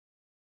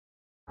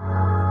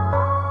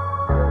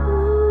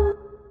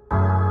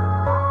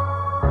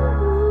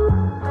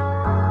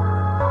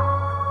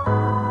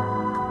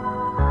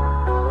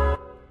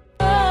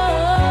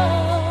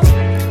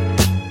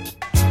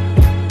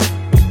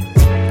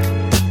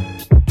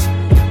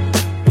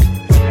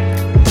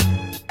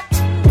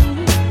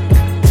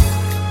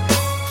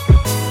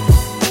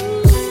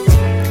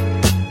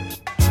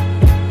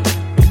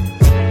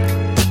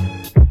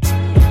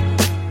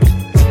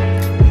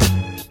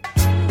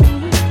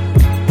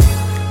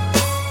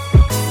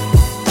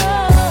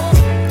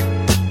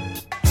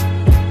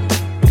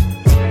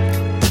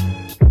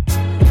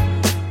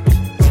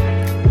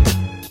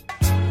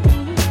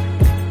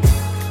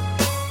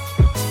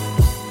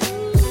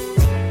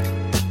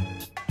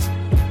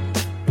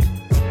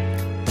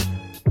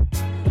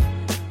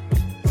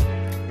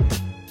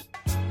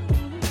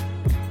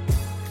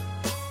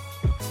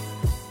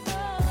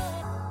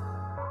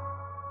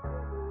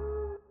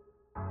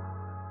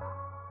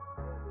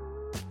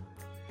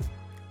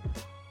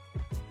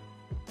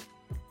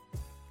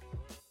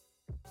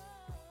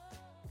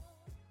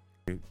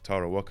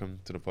Tara, welcome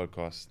to the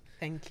podcast.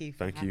 Thank you for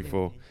Thank you having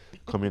for me.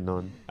 coming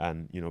on,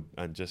 and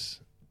and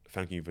just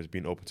thank you for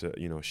being open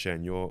to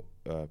sharing your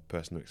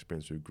personal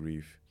experience with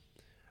grief,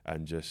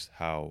 and just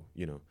how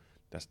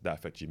that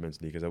affects you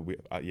mentally. Because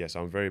yes,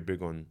 I'm very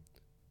big on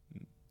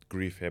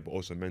grief here, but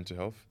also mental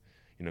health.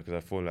 Because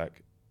I feel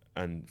like,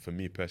 and for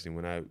me personally,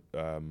 when I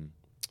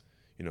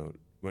you know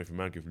went through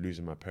my grief,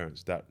 losing my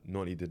parents, that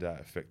not only did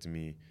that affect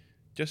me,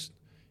 just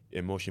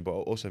emotionally, but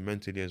also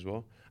mentally as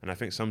well. And I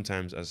think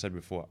sometimes, as I said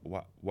before,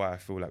 why I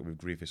feel like with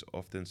grief is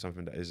often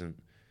something that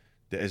isn't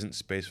there isn't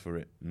space for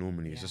it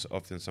normally. It's Yeah. just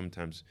often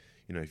sometimes,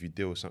 if you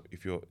deal with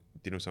if you're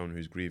dealing with someone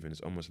who's grieving,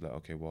 it's almost like,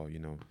 okay, well,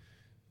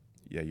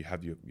 yeah, you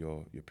have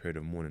your period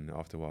of mourning, and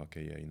after a while,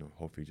 okay, yeah,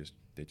 hopefully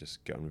they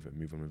just get on with it,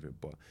 move on with it.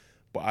 But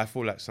I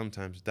feel like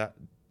sometimes that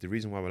the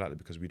reason why we're like that,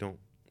 because we don't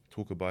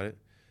talk about it,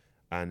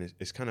 and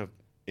it's kind of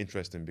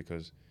interesting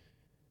because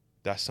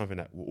that's something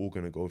that we're all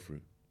gonna go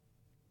through.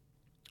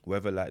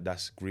 Whether like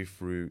that's grief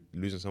through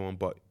losing someone,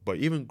 but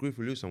even grief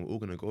through losing someone, we're all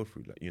gonna go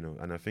through, like.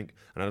 And I think,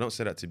 and I don't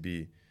say that to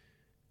be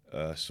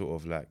sort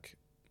of like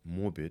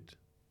morbid,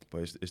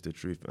 but it's the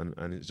truth,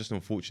 and it's just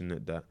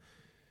unfortunate that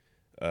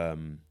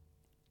um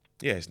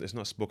yeah, it's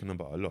not spoken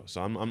about a lot.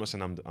 So I'm not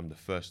saying I'm the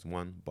first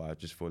one, but I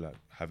just feel like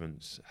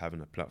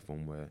having a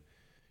platform where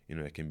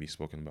it can be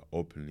spoken about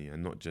openly,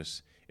 and not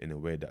just in a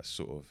way that's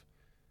sort of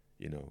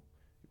you know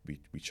we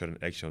tread on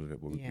eggshells with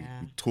it, but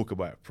Yeah. we talk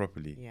about it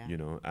properly. Yeah.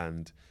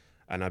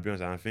 And I'll be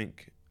honest, and I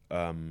think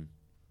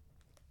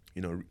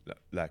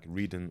like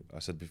reading, I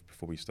said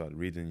before we started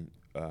reading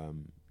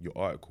your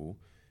article,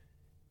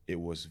 it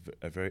was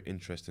a very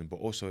interesting,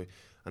 but also,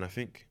 and I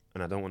think,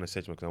 and I don't want to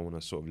say too much because I want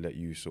to sort of let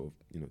you sort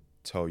of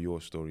tell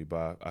your story,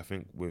 but I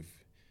think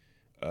with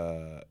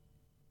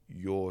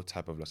your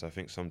type of loss, I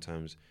think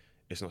sometimes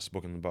it's not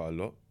spoken about a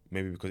lot,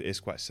 maybe because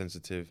it's quite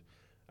sensitive,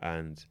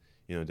 and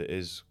there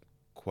is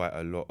quite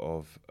a lot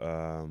of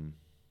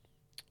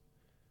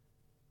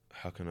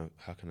how can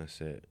I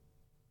say it?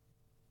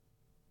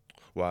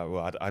 Well,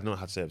 I don't know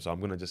how to say it, so I'm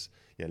gonna just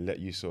let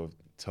you sort of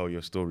tell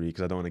your story,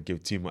 because I don't want to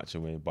give too much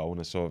away, but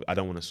I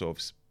don't want to sort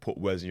of put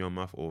words in your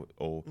mouth,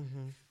 or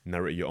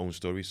narrate your own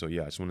story. So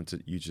yeah, I just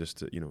wanted you just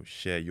to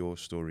share your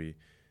story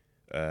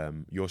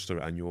and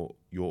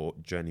your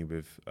journey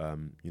with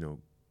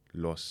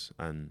loss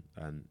and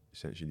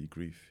essentially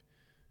grief.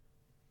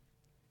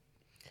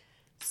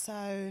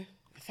 So,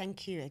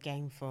 thank you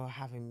again for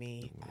having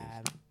me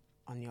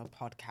on your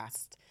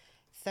podcast.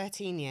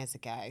 13 years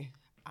ago,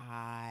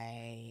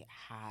 I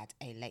had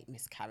a late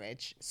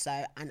miscarriage.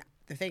 So, and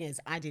the thing is,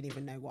 I didn't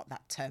even know what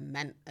that term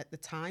meant at the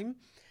time.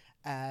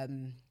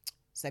 Um,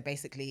 so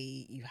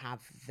basically, you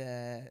have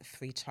the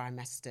 3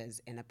 trimesters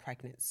in a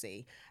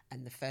pregnancy,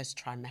 and the first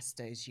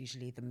trimester is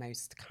usually the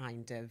most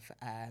kind of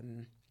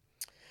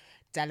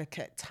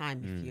delicate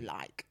time, if you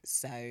like.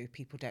 So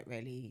people don't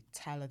really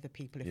tell other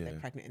people if they're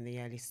pregnant in the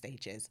early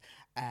stages.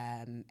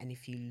 And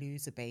if you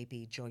lose a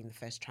baby during the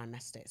first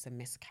trimester, it's a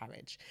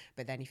miscarriage.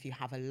 But then if you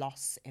have a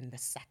loss in the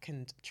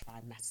second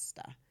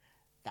trimester,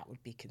 that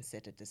would be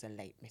considered as a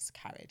late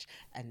miscarriage.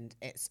 And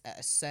it's at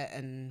a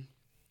certain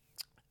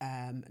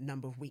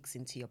number of weeks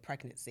into your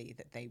pregnancy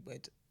that they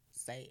would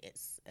say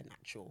it's a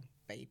natural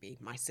baby.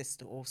 My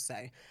sister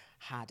also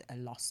had a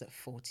loss at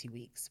 40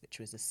 weeks, which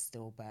was a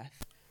stillbirth,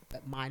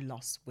 but my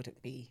loss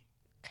wouldn't be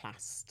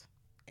classed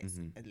as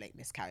a late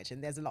miscarriage.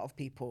 And there's a lot of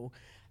people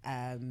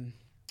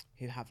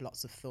who have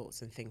lots of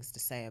thoughts and things to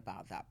say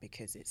about that,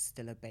 because it's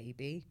still a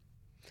baby.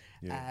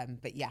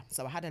 But yeah,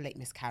 so I had a late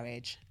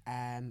miscarriage,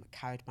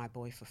 carried my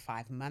boy for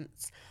 5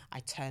 months. I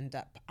turned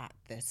up at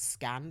the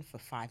scan for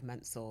 5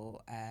 months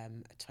or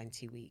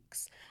 20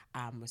 weeks,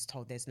 was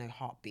told there's no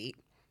heartbeat.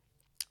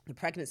 The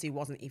pregnancy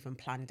wasn't even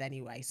planned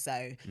anyway.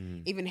 So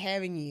even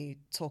hearing you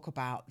talk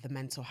about the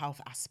mental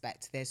health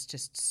aspect, there's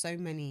just so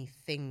many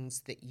things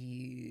that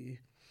you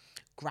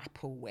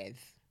grapple with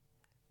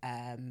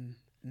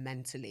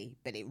mentally,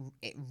 but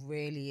it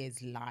really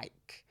is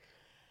like,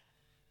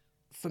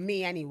 for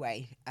me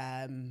anyway,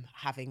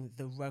 having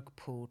the rug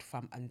pulled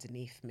from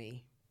underneath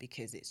me,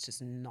 because it's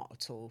just not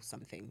at all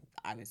something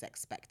I was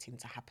expecting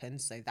to happen.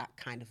 So that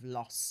kind of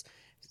loss,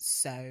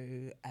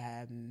 so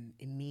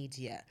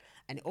immediate.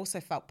 And it also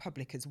felt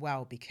public as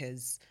well,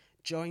 because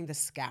during the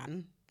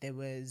scan, there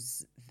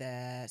was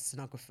the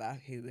sonographer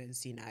who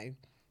was,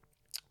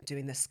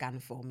 doing the scan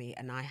for me,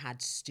 and I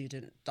had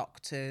student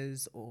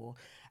doctors or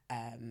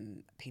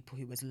people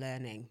who was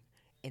learning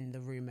in the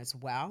room as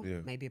well,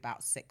 maybe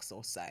about 6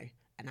 or so.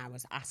 And I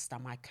was asked,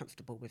 am I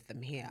comfortable with them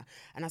here?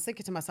 And I was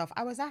thinking to myself,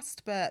 I was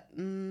asked, but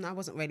I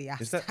wasn't really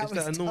asked. Is that I is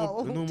was that a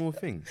told. normal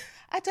thing?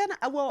 I don't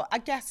know. Well, I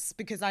guess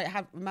because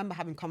I remember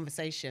having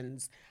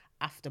conversations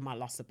after my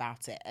loss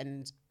about it,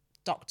 and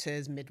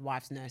doctors,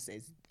 midwives,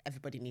 nurses,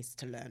 everybody needs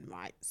to learn,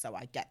 right? So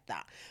I get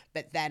that.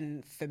 But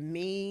then for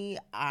me,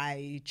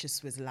 I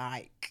just was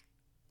like,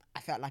 I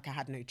felt like I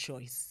had no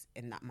choice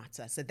in that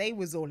matter. So they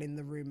was all in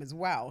the room as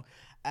well.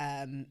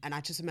 And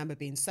I just remember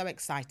being so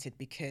excited,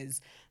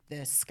 because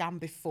the scan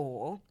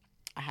before,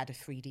 I had a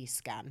 3D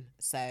scan.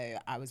 So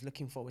I was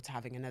looking forward to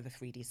having another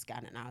 3D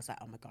scan. And I was like,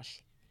 oh my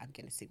gosh, I'm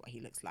going to see what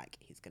he looks like.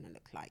 He's going to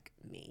look like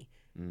me.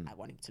 I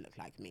want him to look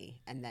like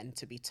me. And then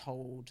to be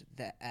told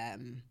that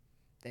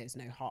there's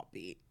no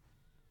heartbeat,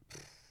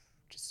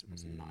 just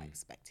was not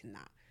expecting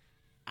that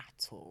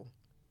at all.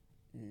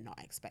 Not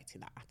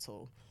expecting that at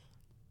all.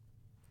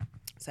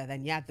 So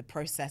then, yeah, the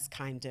process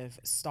kind of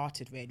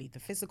started, really. The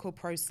physical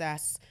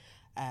process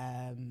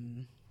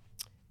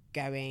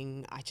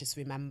going, I just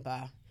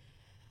remember,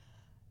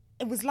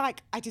 it was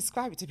like, I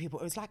describe it to people,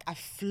 it was like I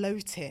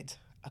floated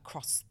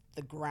across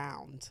the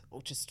ground,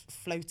 or just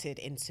floated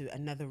into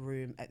another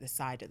room at the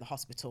side of the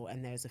hospital,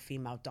 and there was a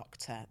female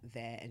doctor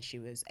there, and she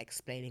was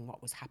explaining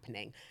what was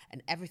happening,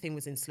 and everything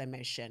was in slow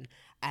motion.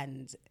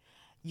 And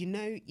you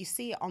know, you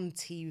see it on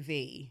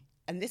TV,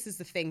 and this is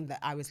the thing that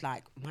I was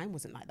like, mine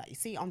wasn't like that. You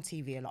see it on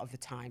TV a lot of the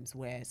times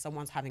where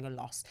someone's having a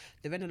loss,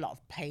 they're in a lot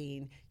of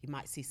pain, you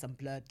might see some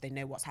blood, they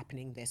know what's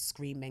happening, they're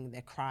screaming,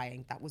 they're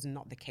crying. That was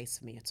not the case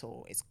for me at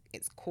all.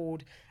 It's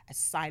called a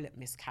silent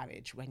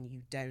miscarriage when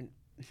you don't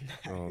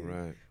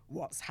know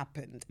what's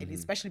happened. And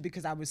especially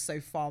because I was so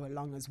far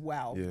along as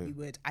well,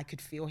 I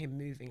could feel him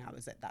moving. I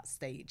was at that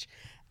stage.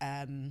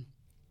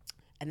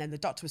 And then the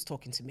doctor was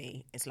talking to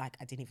me. It's like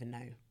I didn't even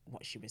know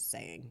what she was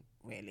saying,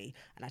 really.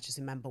 And I just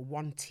remember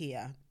one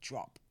tear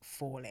drop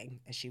falling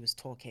as she was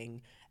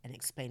talking and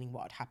explaining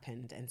what had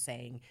happened and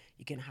saying,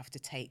 you're going to have to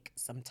take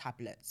some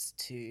tablets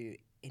to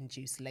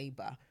induce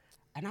labour.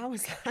 And I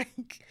was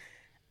like,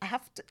 I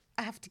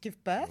have to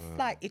give birth. Wow.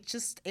 Like,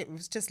 it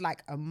was just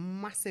like a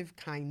massive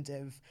kind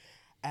of,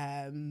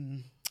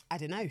 I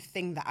don't know,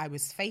 thing that I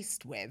was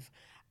faced with.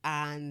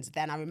 And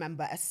then I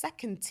remember a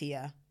second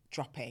tear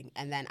dropping,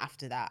 and then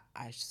after that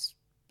I was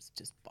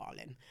just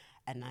bawling.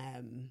 And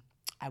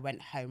I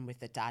went home with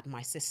the dad.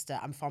 My sister,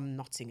 I'm from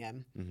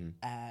Nottingham,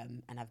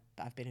 and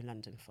I've been in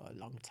London for a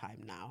long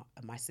time now,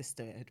 and my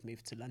sister had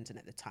moved to London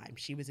at the time.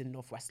 She was in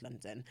Northwest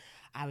London.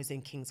 I was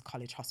in King's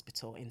College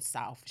Hospital in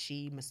South.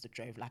 She must have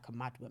drove like a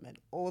mad woman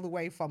all the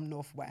way from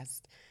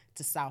Northwest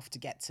to South to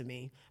get to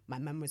me. My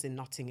mum was in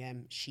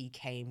Nottingham. She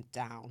came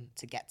down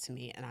to get to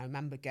me, and I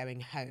remember going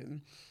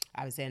home.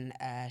 I was in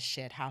a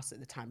shared house at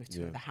the time with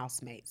two of the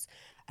housemates,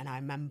 and I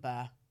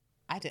remember,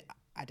 I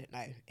don't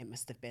know, it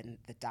must have been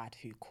the dad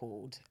who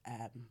called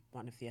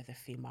one of the other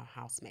female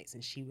housemates,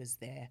 and she was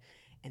there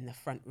in the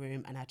front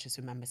room, and I just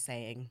remember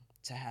saying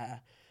to her,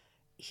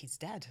 he's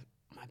dead,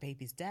 my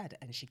baby's dead.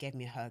 And she gave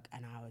me a hug,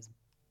 and I was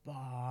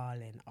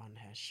bawling on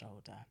her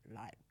shoulder,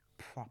 like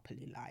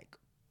properly, like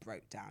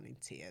broke down in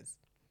tears.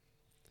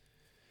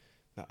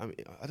 I mean,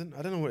 I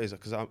don't know what it is,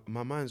 because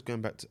my mind's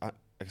going back to, like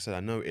I said,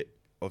 I know it,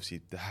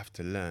 obviously they have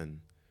to learn,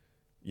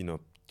 you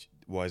know.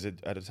 Why is it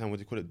at the time? What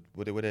do you call it?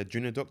 Were they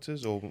junior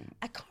doctors or?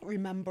 I can't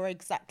remember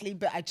exactly,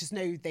 but I just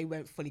know they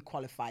weren't fully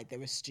qualified. They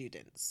were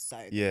students, so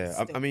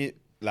yeah. I mean,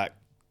 like,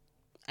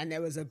 and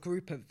there was a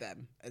group of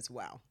them as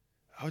well.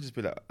 I'll just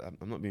be like,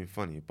 I'm not being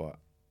funny, but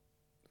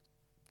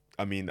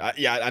I mean,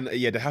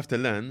 they have to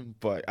learn,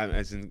 but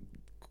as in,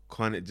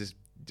 kind of just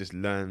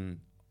learn,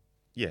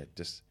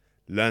 just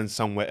learn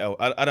somewhere else.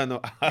 I don't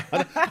know.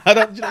 I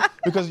don't, you know,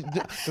 because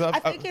I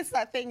think it's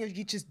that thing of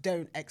you just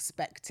don't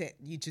expect it.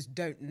 You just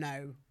don't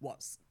know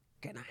what's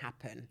going to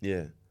happen.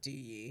 Yeah. Do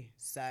you?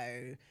 So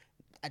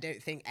I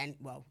don't think I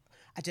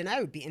don't know.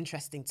 It'd be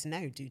interesting to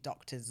know, do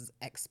doctors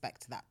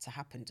expect that to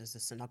happen? Does the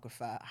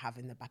sonographer have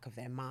in the back of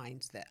their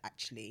mind that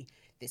actually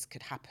this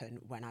could happen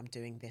when I'm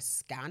doing this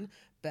scan?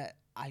 But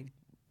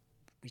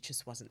we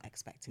just wasn't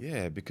expecting it.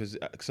 Yeah, because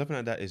something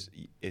like that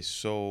is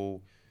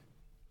so,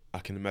 I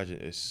can imagine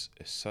it's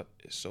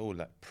so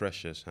like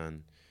precious,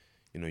 and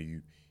you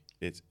know,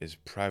 it's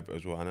private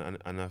as well,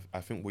 and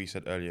I think what you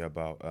said earlier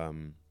about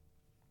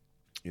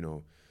you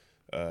know,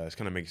 it's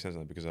kind of making sense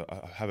now, because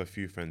I have a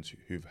few friends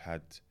who've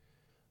had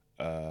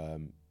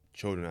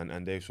children,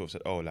 and they've sort of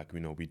said, oh, like, you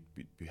know, we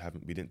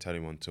didn't tell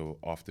anyone until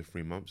after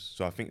 3 months.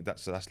 So I think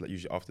that's like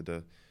usually after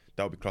that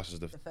would be classed as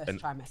the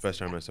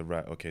first trimester,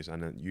 right? Okay, so,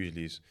 and then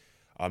usually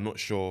I'm not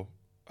sure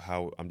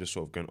how, I'm just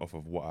sort of going off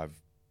of what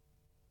I've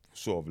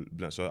sort of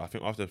learned. So I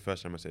think after the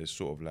first trimester, it's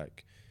sort of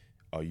like,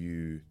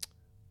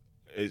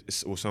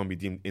 will someone be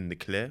deemed in the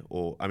clear?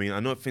 Or, I mean, I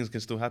know things can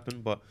still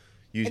happen, but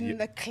usually in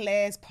the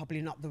clear is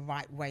probably not the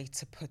right way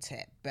to put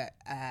it, but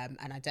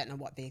and I don't know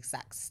what the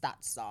exact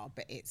stats are,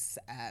 but it's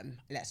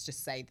let's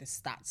just say the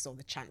stats or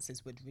the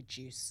chances would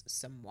reduce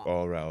somewhat.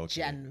 Oh, right,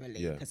 okay.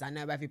 Generally, because I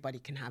know everybody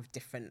can have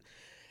different,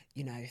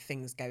 you know,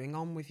 things going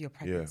on with your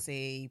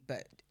pregnancy,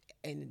 but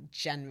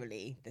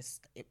generally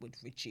it would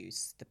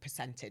reduce the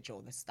percentage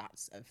or the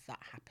stats of that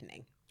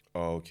happening.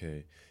 Oh,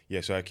 okay. Yeah,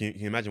 so I can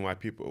imagine why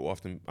people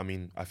often, I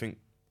mean, I think,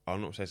 I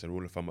don't know if it's a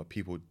rule of thumb, but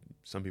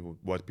some people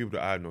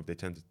that I know, they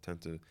tend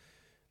to,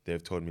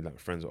 they've told me, like,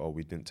 friends, oh,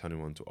 we didn't tell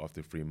anyone until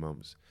after 3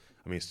 months.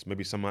 I mean,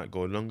 maybe some might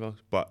go longer,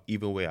 but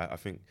either way, I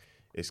think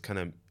it's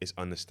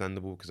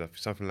understandable, because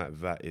something like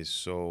that is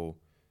so,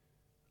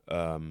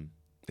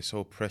 it's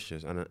so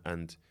precious.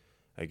 And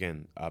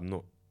again, I'm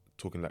not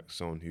talking like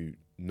someone who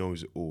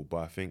knows it all, but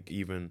I think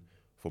even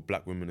for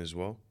black women as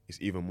well, it's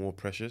even more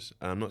precious.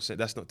 And I'm not saying,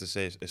 that's not to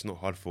say it's not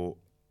hard for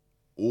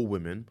all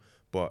women,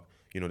 but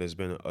you know, there's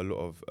been a lot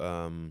of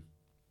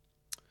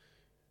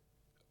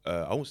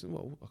I won't say,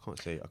 well, I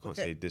can't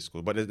say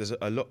discourse, but there's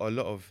a lot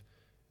of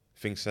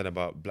things said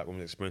about Black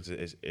women's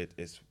experiences.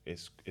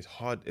 It's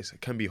hard. It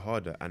can be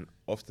harder, and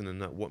often than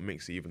that, what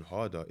makes it even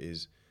harder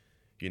is,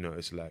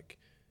 it's like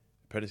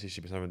pregnancy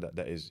should be something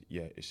that is,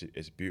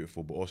 it's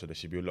beautiful, but also there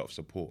should be a lot of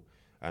support,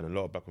 and a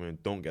lot of Black women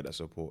don't get that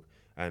support.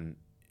 And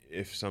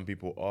if some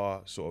people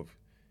are sort of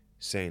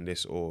saying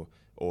this, or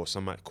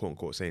some might quote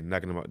unquote saying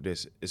nagging about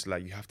this, it's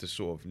like you have to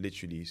sort of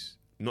literally,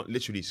 not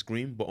literally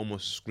scream, but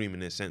almost scream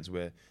in a sense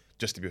where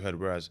just to be heard.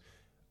 Whereas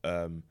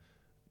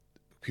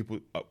people,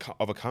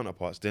 other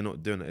counterparts, they're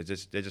not doing it.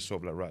 They're just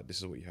sort of like, right, this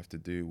is what you have to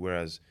do.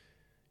 Whereas,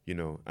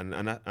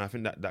 and I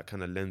think that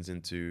kind of lends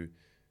into,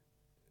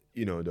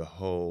 the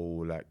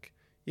whole like,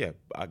 I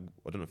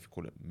don't know if you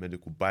call it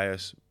medical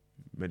bias,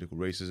 medical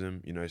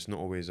racism. It's not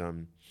always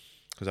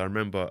because I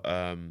remember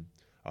I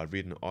was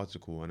reading an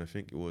article, and I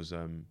think it was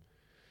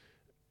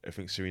I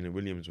think Serena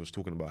Williams was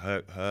talking about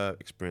her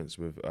experience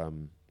with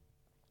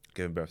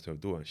giving birth to her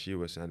daughter,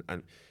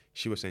 and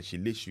she was saying she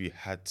literally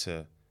had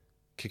to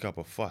kick up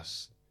a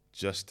fuss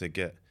just to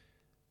get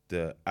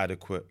the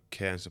adequate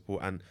care and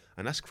support, and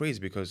that's crazy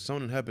because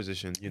someone in her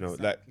position, Exactly.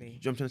 like, you know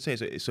what I'm trying to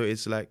say? So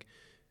it's like,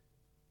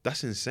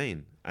 that's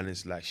insane, and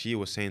it's like she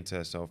was saying to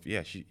herself,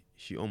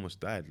 she almost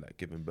died, like,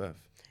 giving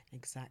birth.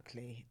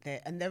 Exactly.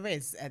 There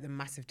is the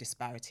massive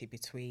disparity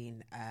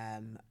between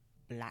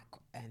Black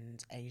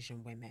and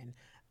Asian women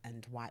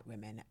and white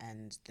women,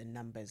 and the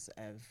numbers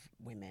of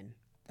women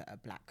that are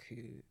Black who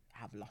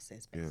have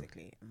losses,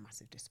 basically, a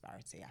massive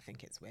disparity. I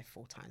think we're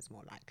 4 times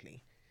more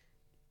likely.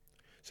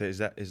 So is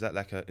that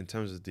like in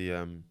terms of the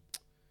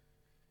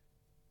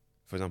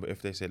for example,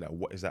 if they say like,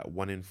 what is that,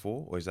 1 in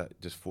 4, or is that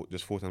just 4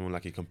 times more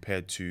likely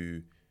compared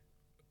to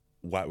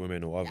white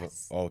women or other?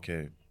 Yes. Oh,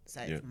 okay.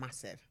 So it's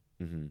massive.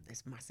 Mm-hmm.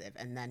 It's massive.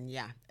 And then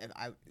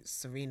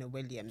Serena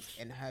Williams,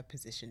 in her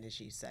position, as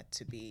you said,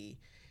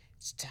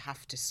 to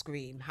have to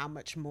scream. How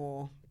much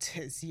more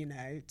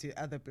do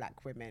other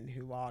Black women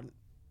who aren't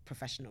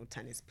professional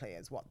tennis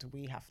players? What do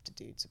we have to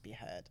do to be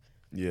heard?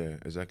 Yeah,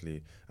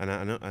 exactly.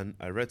 And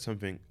I read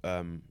something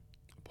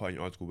part in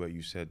your article where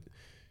you said,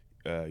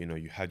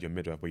 you had your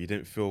midwife, but you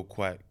didn't feel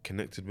quite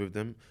connected with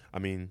them. I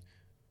mean,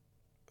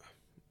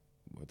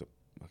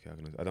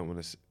 I don't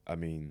want to. I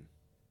mean,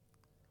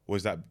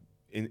 was that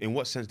in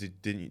what sense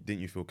didn't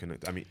you feel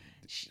connected? I mean,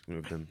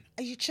 with them.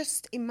 You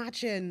just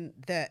imagine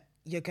that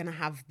you're gonna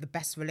have the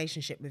best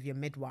relationship with your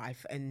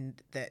midwife,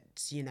 and that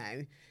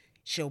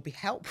she'll be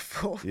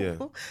helpful,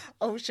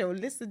 or she'll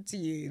listen to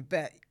you.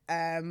 But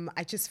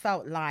I just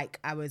felt like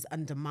I was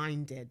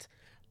undermined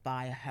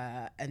by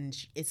her, and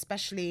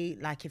especially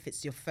like if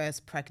it's your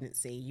first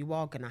pregnancy, you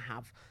are gonna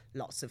have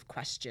lots of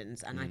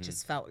questions, and I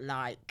just felt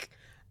like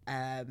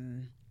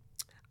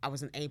I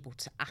wasn't able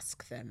to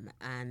ask them,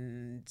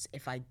 and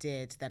if I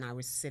did, then I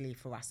was silly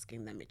for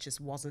asking them. It just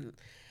wasn't.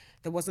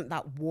 There wasn't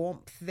that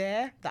warmth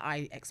there that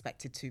I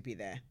expected to be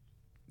there.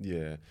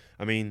 Yeah,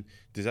 I mean,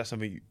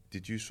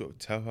 did you sort of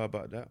tell her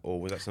about that,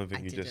 or was that something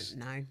I you didn't, just?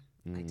 No,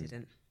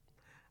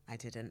 I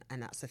didn't,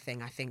 and that's the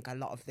thing. I think a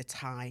lot of the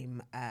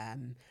time,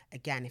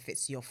 again, if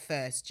it's your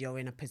first, you're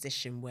in a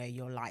position where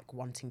you're like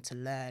wanting to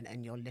learn,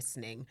 and you're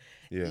listening,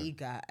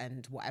 eager,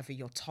 and whatever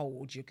you're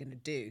told, you're gonna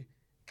do,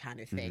 kind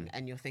of thing.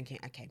 And you're thinking,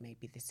 okay,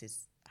 maybe this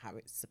is how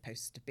it's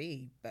supposed to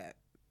be, but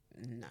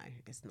no,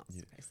 it's not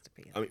supposed to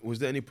be. I mean, was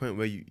there any point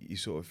where you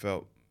sort of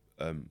felt,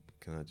 can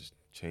I just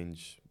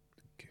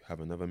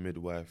have another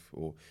midwife,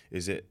 or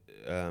is it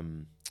a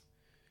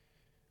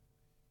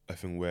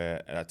thing where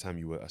at that time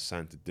you were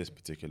assigned to this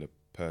particular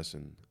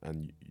person,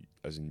 and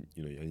and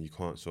you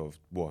can't sort of,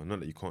 well, not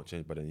that you can't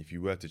change, but then if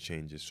you were to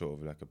change, it's sort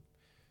of like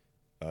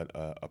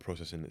a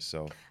process in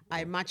itself?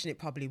 I imagine it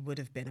probably would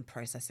have been a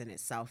process in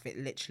itself. It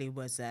literally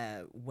was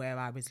where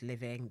I was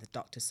living, the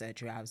doctor's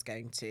surgery I was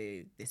going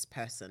to, this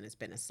person has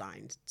been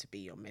assigned to be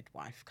your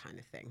midwife, kind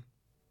of thing.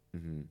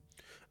 Mm-hmm.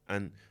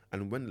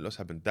 And when the loss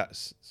happened, that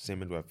same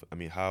midwife, I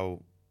mean,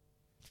 how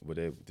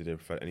did they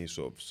provide any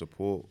sort of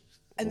support?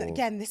 And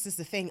again, this is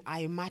the thing. I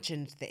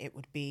imagined that it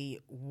would be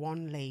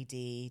one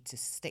lady to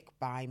stick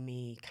by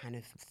me, kind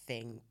of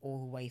thing, all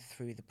the way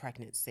through the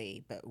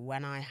pregnancy. But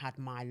when I had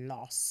my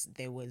loss,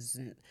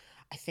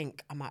 I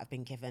think I might have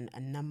been given a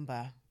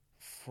number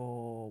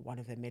for one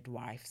of the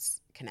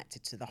midwives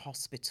connected to the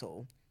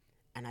hospital,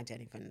 and I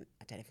don't even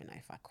know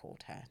if I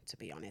called her, to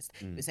be honest.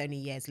 It was only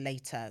years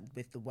later,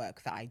 with the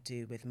work that I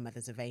do with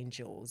Mothers of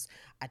Angels,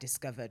 I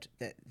discovered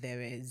that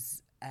there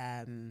is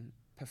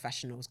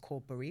professionals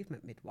called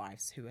bereavement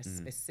midwives who are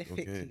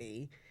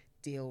specifically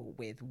deal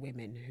with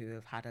women who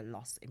have had a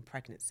loss in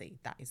pregnancy.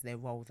 That is their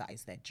role, that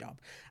is their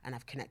job. And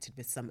I've connected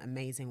with some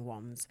amazing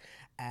ones.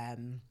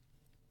 And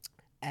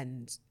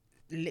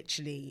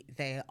literally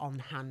they're on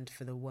hand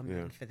for the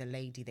woman, for the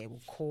lady. They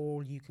will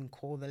call, you can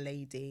call the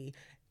lady,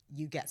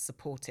 you get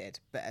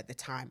supported. But at the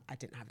time, I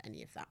didn't have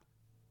any of that.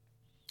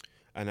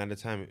 And at the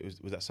time,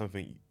 was that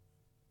something,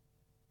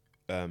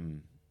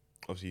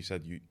 obviously you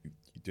said you're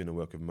doing the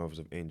work with Mothers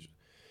of Angels.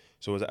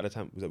 So was that at the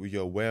time, were you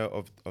aware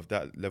of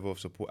that level of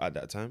support at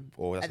that time?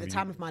 Or at the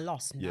time of my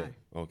loss, no. Yeah,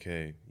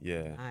 okay,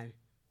 yeah. No.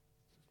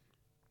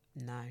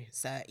 No.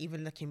 So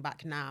even looking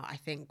back now, I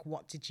think,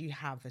 what did you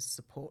have as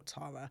support,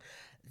 Tara?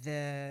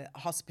 The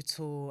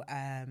hospital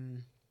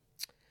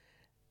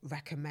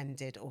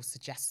recommended or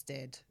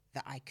suggested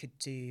that I could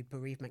do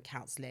bereavement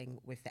counselling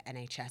with the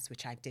NHS,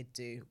 which I did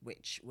do,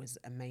 which was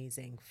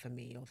amazing for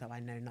me, although I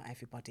know not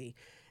everybody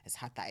has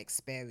had that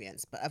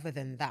experience. But other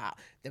than that,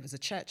 there was a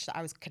church that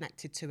I was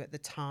connected to at the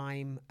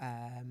time,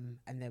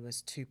 and there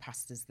was 2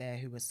 pastors there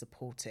who were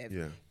supportive.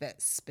 Yeah.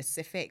 But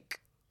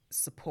specific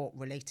support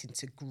relating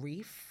to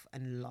grief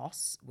and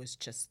loss was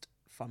just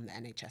from the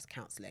NHS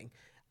counselling.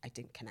 I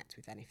didn't connect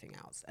with anything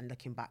else. And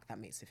looking back, that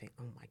makes me think,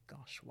 oh my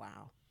gosh,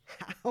 wow.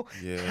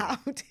 Yeah. How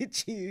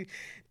did you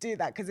do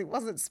that? Because it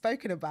wasn't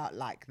spoken about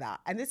like that.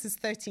 And this is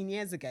 13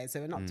 years ago. So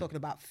we're not talking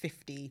about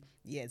 50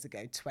 years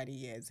ago, 20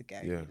 years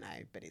ago, Yeah. you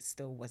know, but it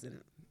still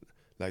wasn't.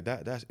 Like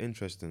that's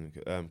interesting,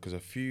 because a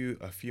few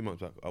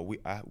months back, we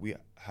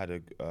had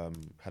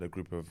a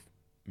group of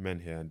men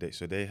here, and they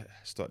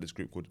started this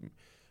group called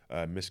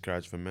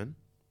Miscarriage for Men.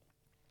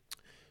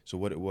 So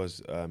what it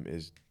was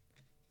is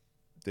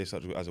they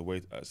started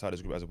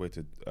this group as a way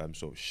to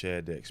sort of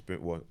share their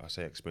experience. Well, I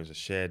say experience,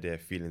 share their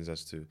feelings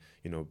as to,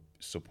 you know,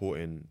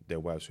 supporting their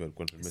wives who had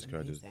gone through It's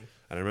miscarriages. amazing.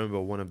 And I remember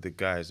one of the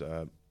guys,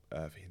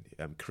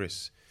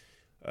 Chris,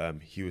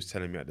 he was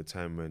telling me at the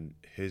time when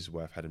his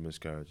wife had a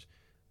miscarriage,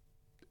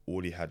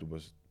 all he had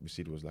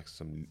received was like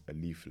a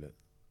leaflet,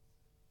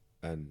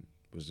 and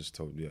was just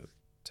told, yeah,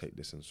 take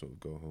this and sort of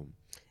go home.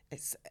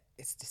 It's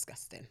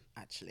disgusting,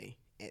 actually.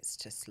 It's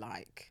just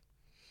like,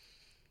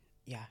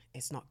 yeah,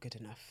 it's not good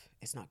enough.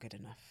 It's not good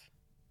enough.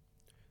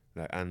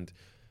 Like and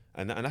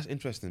that's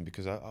interesting,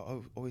 because I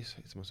always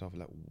say to myself,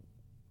 like,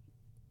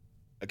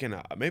 again,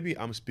 maybe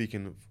I'm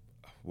speaking,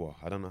 well,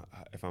 I don't know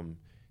if I'm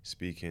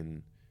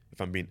speaking,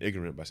 if I'm being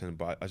ignorant by saying,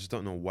 but I just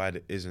don't know why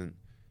there isn't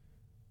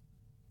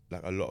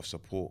like a lot of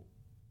support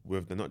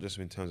with them, not just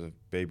in terms of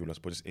baby loss,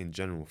 but just in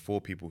general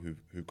for people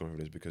who've gone through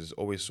this, because it's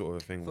always sort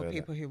of a thing For where,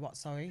 people like, who what,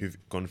 sorry? who've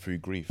gone through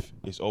grief.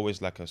 It's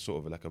always like a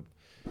sort of like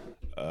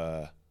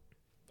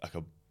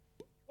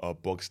a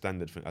bog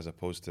standard thing, as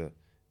opposed to,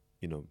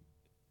 you know,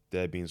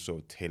 there being sort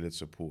of tailored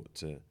support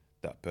to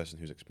that person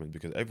who's experienced,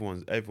 because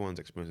everyone's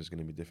experience is going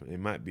to be different. It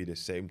might be the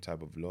same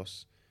type of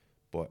loss,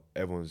 but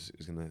everyone's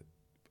is going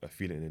to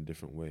feel it in a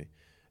different way.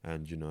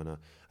 And, you know,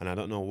 and I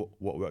don't know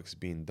what work's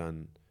being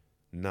done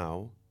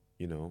now,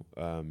 you know.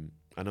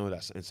 I know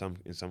that in some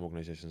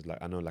organizations, like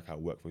I know, like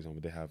at work, for example,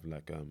 they have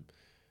like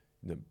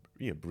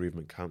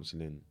bereavement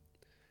counseling,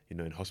 you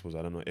know, in hospitals.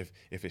 I don't know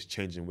if it's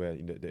changing, where,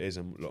 you know, there is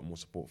a lot more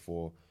support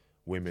for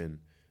women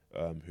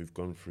who've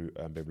gone through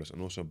baby loss,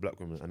 and also black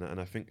women.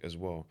 And I think as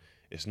well,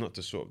 it's not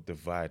to sort of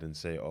divide and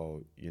say,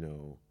 oh, you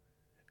know,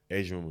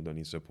 Asian women don't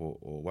need support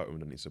or white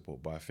women don't need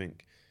support. But I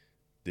think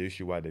the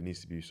issue why there needs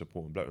to be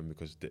support in black women,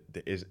 because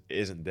it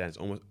isn't there. It's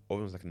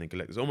almost like a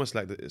neglect. It's almost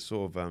like it's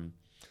sort of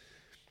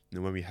you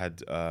know, when we had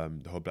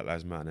the whole Black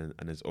Lives Matter,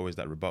 and there's always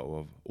that rebuttal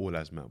of all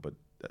lives matter,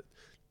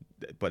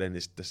 but then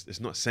it's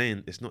not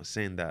saying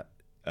that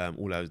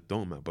all lives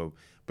don't matter,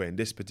 but in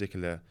this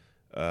particular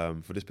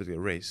for this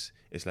particular race,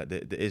 it's like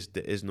there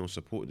is no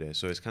support there.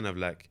 So it's kind of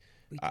like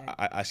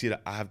I see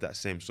that I have that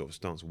same sort of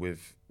stance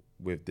with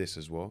this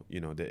as well.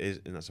 You know, there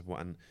is in that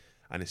support, and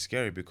it's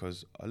scary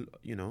because,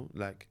 you know,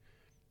 like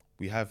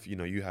we have, you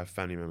know, you have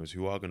family members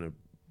who are gonna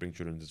bring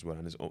children as well,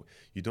 and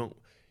you don't,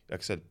 like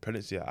I said,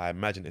 pregnancy, I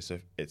imagine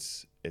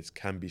it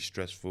can be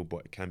stressful,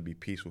 but it can be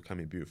peaceful, can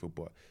be beautiful.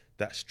 But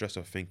that stress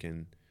of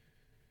thinking,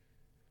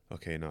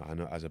 okay, no, I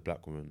know as a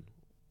black woman,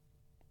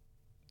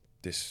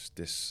 this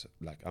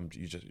like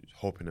you just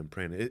hoping and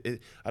praying.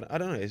 I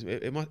don't know.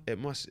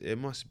 It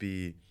must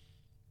be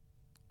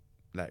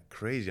like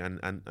crazy,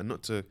 and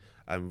not to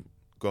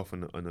go off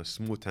on a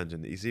small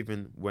tangent. It's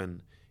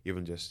even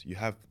just you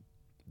have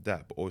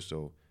that, but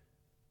also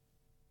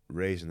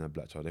raising a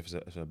black child, if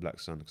it's a black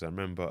son. Because I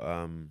remember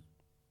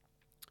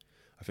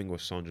I think it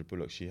was Sandra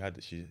Bullock. She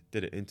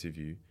did an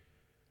interview,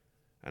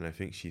 and I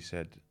think she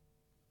said,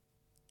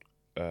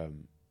 what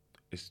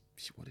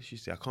did she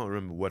say? I can't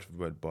remember word for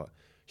word, but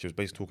she was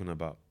basically talking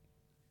about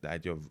the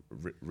idea of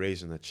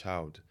raising a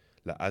child.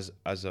 Like as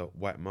a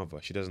white mother,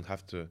 she doesn't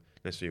have to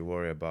necessarily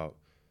worry about,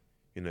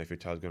 you know, if your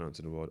child's going out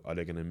into the world, are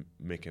they going to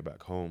make it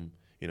back home?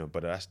 You know,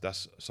 but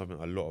that's something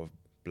a lot of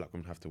black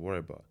women have to worry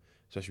about.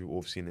 Especially we've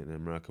all seen it in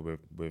America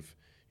with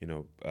you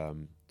know,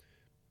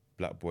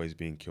 black boys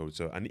being killed.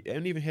 So and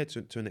even here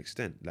to an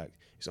extent, like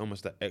it's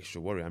almost that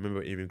extra worry. I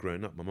remember even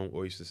growing up, my mom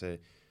always used to say,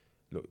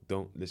 "Look,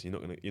 don't listen.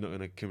 You're not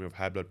gonna kill me with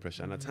high blood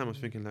pressure." And at the time, I was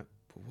thinking like,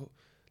 "What?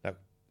 Like,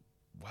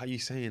 why are you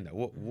saying that?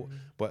 What?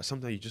 But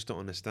sometimes you just don't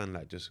understand.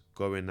 Like, just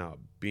going out,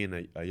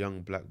 being a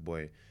young black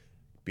boy,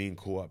 being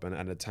caught up, and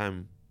at the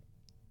time,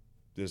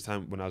 there's a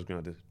time when I was growing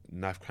up, the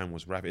knife crime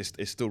was rife.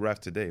 It's still rife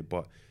today,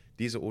 but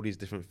these are all these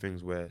different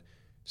things where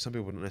some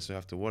people don't necessarily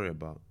have to worry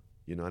about,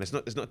 you know. And it's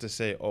not to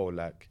say, oh,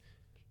 like,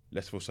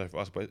 let's feel sorry for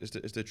us, but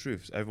it's the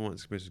truth.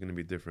 Everyone's experience is going to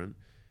be different,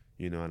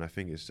 you know. And I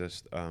think it's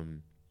just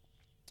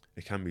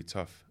it can be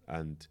tough,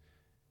 and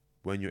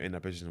when you're in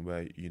that position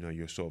where, you know,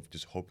 you're sort of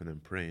just hoping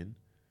and praying,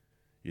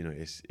 you know,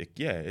 it's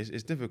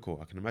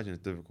difficult. I can imagine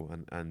it's difficult,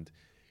 and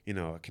you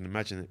know, I can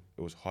imagine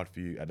it was hard for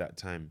you at that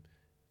time,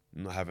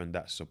 not having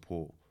that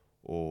support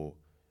or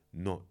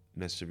not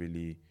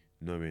necessarily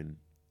knowing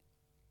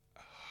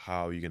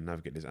how you can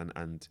navigate this.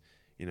 And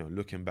you know,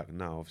 looking back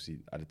now, obviously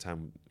at the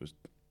time it was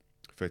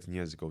 13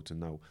 years ago to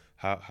now.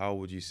 How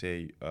would you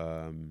say,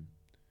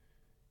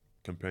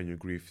 comparing your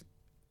grief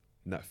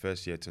in that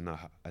first year to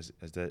now,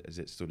 is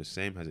it still the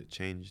same? Has it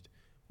changed,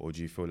 or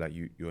do you feel like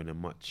you're in a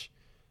much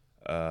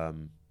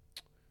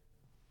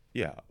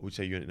yeah, I would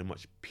say you're in a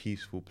much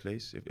peaceful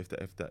place,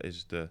 if that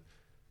is the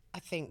I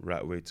think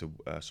right way to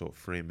sort of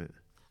frame it.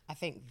 I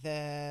think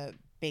the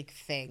big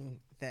thing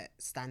that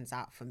stands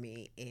out for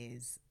me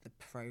is the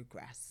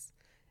progress.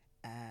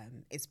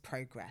 It's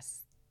progress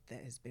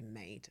that has been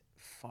made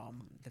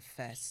from the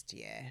first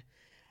year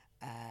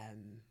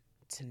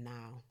to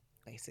now,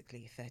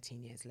 basically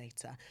 13 years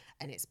later.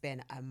 And it's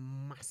been a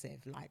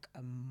massive, like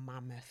a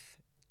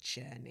mammoth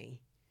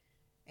journey.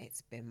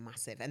 It's been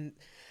massive. And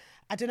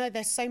I don't know,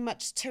 there's so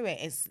much to it.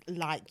 It's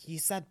like you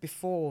said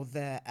before,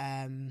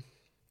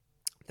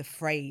 the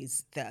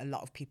phrase that a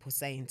lot of people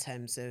say in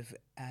terms of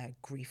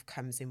grief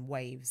comes in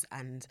waves.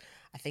 And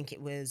I think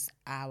it was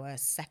our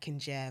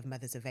second year of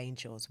Mothers of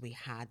Angels, we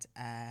had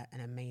an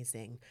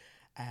amazing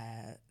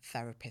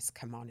therapist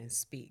come on and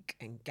speak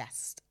and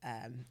guest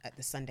at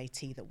the Sunday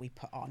tea that we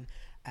put on,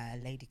 a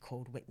lady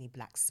called Whitney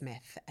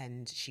Blacksmith.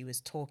 And she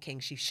was talking,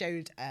 she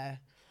showed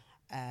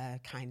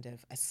kind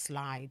of a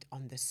slide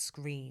on the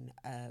screen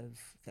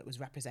that was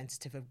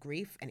representative of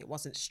grief, and it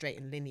wasn't straight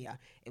and linear.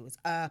 It was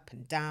up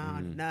and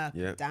down and up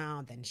and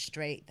down, then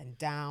straight, then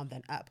down,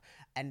 then up.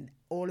 And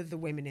all of the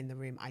women in the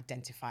room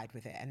identified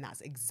with it, and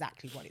that's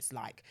exactly what it's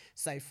like.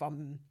 So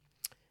from,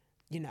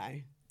 you know,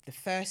 the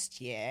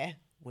first year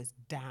was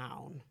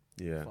down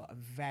for a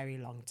very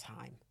long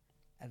time.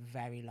 And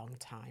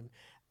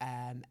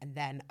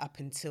then up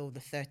until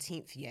the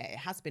 13th year, it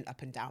has been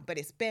up and down, but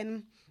it's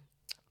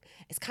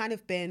kind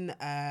of been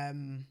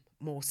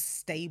more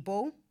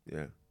stable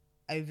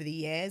over the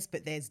years,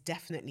 but there's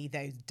definitely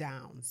those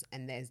downs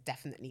and there's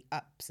definitely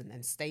ups and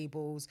then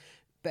stables,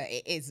 but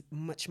it is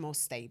much more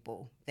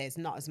stable. There's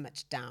not as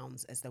much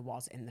downs as there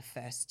was in the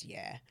first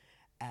year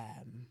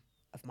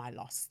of my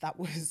loss. That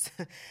was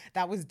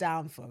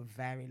down for a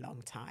very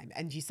long time.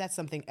 And you said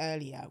something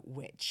earlier,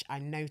 which I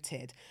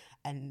noted,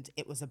 and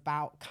it was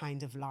about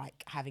kind of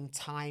like having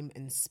time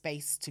and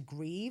space to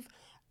grieve.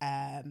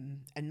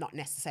 And not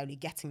necessarily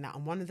getting that.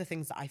 And one of the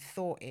things that I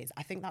thought is,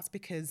 I think that's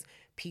because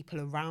people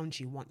around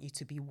you want you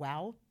to be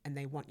well and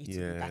they want you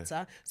to be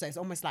better. So it's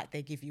almost like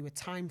they give you a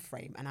time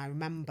frame. And I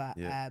remember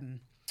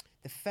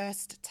the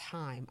first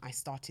time I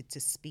started to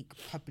speak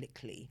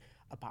publicly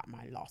about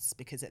my loss,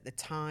 because at the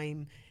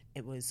time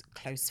it was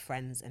close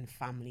friends and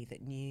family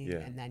that knew.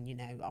 And then, you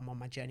know, I'm on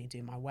my journey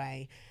doing my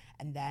way.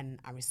 And then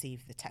I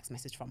received the text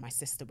message from my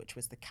sister, which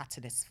was the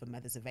catalyst for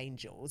Mothers of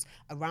Angels.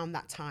 Around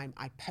that time,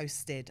 I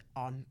posted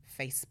on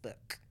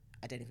Facebook.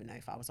 I don't even know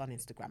if I was on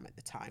Instagram at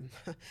the time,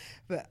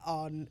 but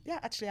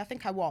I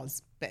think I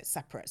was, but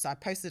separate. So I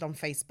posted on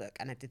Facebook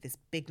and I did this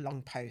big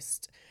long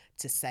post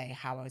to say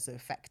how I was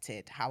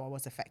affected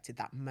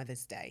that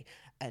Mother's Day.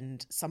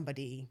 And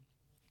somebody,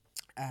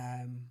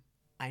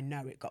 I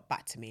know, it got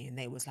back to me and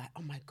they was like,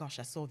 oh my gosh,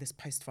 I saw this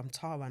post from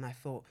Tara and I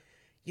thought,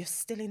 you're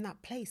still in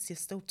that place. You're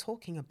still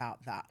talking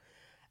about that.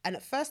 And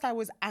at first I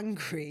was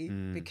angry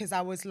because I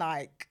was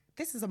like,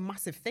 this is a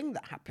massive thing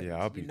that happened. Yeah,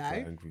 I'll be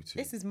quite angry too.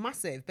 This is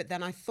massive. But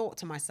then I thought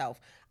to myself,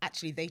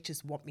 actually, they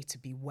just want me to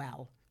be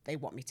well. They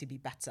want me to be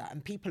better.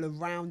 And people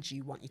around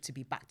you want you to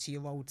be back to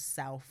your old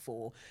self,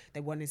 or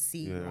they want to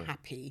see you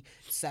happy.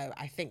 So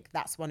I think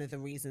that's one of the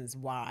reasons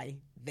why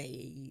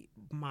they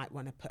might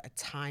want to put a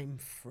time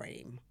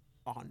frame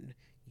on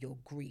your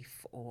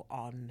grief or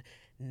on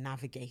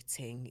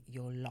navigating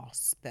your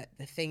loss. But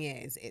the thing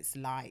is, it's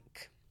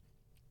like,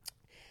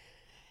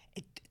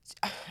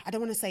 I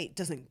don't want to say it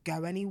doesn't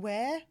go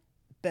anywhere,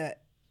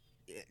 but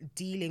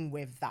dealing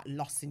with that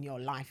loss in your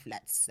life,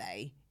 let's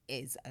say,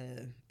 it's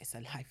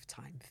a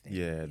lifetime thing.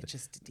 You're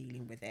just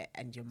dealing with it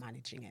and you're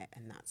managing it,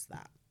 and that's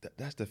that.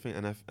 That's the thing.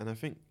 And I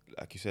think,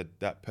 like you said,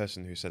 that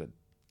person who said it,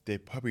 they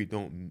probably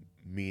don't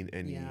mean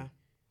any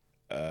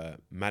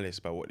malice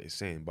by what they're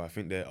saying, but I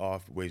think there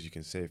are ways you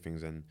can say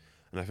things, and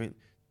I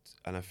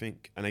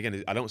think and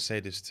again, I don't say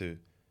this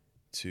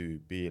to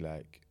be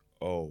like,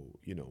 oh,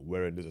 you know,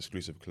 we're in this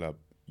exclusive club,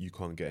 you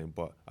can't get in.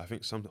 But I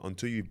think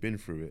until you've been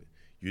through it,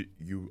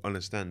 you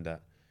understand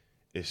that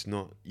it's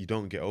not, you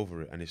don't get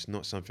over it, and it's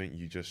not something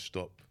you just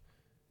stop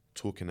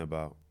talking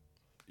about,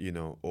 you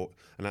know.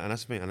 And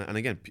that's the thing. And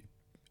again,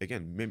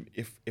 maybe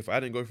if I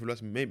didn't go through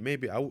loss,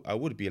 maybe I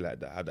would be like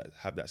that,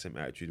 have that same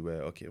attitude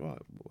where, okay, well,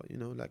 you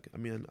know, like, I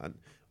mean,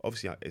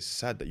 obviously it's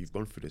sad that you've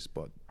gone through this,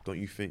 but don't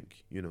you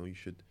think, you know, you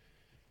should,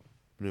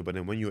 you know. But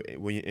then when you're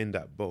in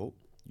that boat,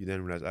 you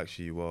then realize,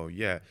 actually, well,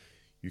 yeah,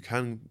 you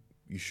can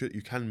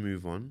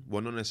move on.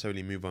 Well, not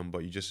necessarily move on,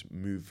 but you just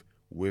move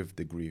with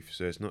the grief.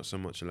 So it's not so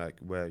much like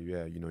where,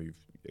 you know,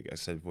 like I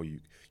said before,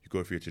 you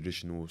go through your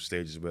traditional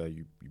stages where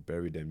you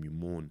bury them, you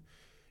mourn,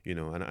 you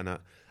know.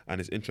 And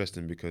it's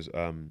interesting because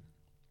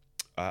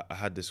I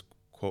had this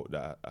quote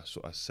that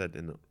I said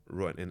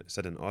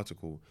said in an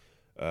article.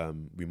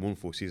 We mourn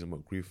for a season,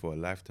 but grieve for a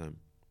lifetime,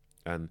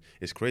 and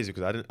it's crazy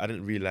because I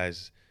didn't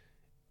realize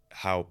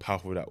how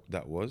powerful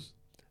that was.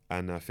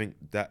 And I think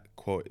that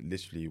quote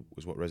literally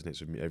was what resonates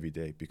with me every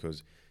day,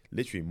 because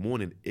literally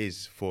mourning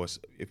is for us.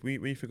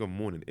 When you think of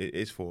mourning, it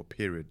is for a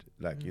period,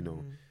 like, you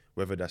know,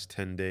 whether that's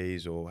 10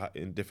 days or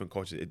in different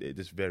cultures, it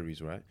just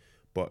varies, right?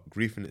 But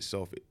grief in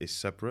itself is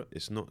separate.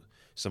 It's not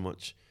so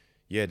much,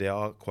 yeah, they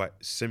are quite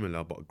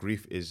similar, but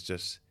grief is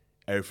just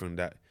everything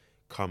that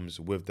comes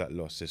with that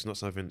loss. It's not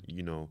something,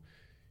 you know,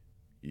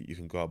 you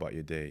can go about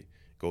your day,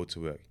 go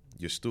to work.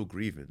 You're still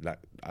grieving. Like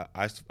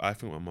I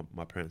think about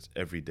my parents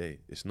every day.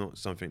 It's not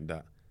something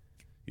that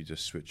you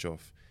just switch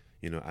off,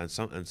 you know. And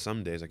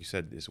some days, like you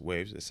said, it's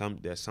waves.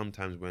 There's some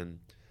times when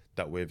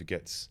that wave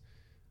gets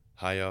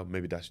higher.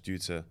 Maybe that's due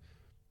to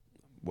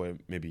where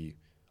maybe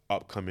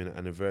upcoming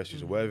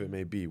anniversaries or whatever it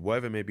may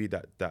be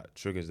that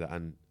triggers that.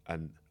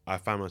 And I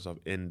find myself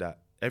in that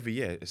every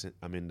year.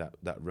 I'm in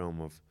that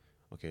realm of,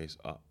 okay, it's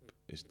up,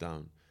 it's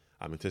down.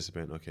 I'm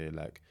anticipating, okay,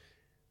 like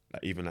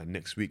even like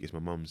next week is my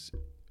mum's.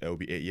 It'll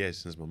be 8 years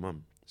since my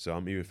mum. So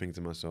I'm even thinking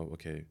to myself,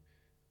 okay,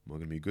 am I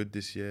gonna be good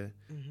this year?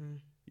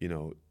 You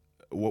know,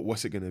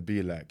 what's it gonna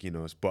be like? You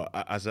know, but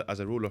as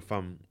a rule of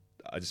thumb,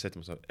 I just said to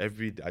myself, I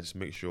just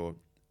make sure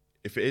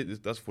if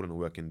it does fall on a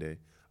working day,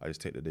 I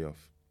just take the day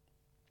off,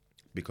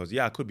 because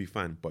yeah, I could be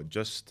fine, but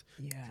just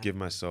give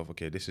myself,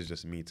 okay, this is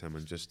just me time,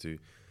 and just to,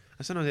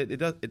 and sometimes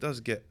it does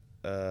get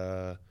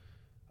I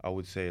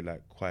would say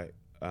like quite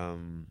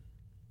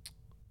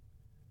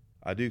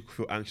I do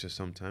feel anxious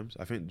sometimes.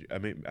 I think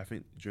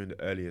during the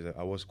early years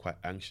I was quite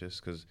anxious,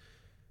 because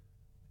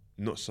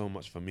not so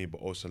much for me,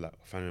 but also like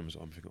family members.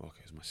 I'm thinking,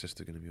 okay, is my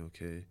sister gonna be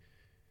okay?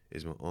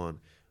 Is my aunt?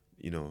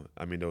 You know,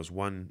 I mean, there was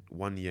one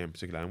year in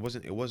particular, and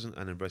it wasn't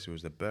an anniversary. It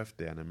was the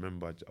birthday, and I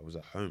remember I was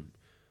at home.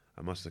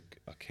 I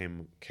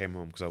came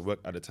home because I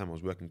worked at the time. I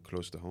was working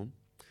close to home,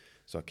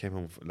 so I came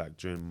home like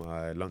during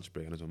my lunch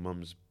break, and it was my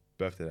mum's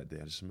birthday that day.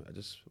 I just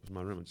was in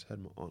my room and just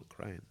heard my aunt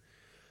crying.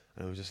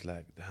 And I was just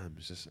like, damn,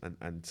 it's just,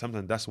 and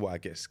sometimes that's what I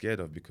get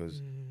scared of,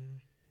 because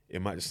it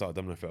might just start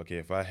domino effect. Okay,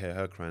 if I hear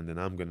her crying, then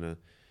I'm gonna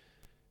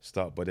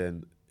start. But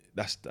then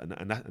that's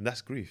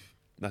grief.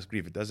 That's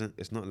grief.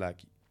 It's not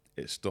like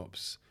it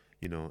stops,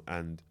 you know.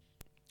 And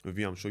with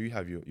you, I'm sure you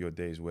have your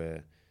days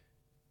where,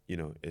 you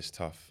know, it's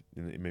tough.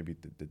 You know, it may be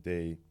the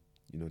day,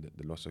 you know,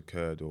 the loss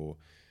occurred, or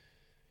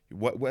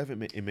whatever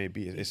it may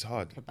be. It's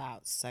hard.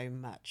 About so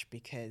much,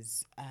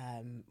 because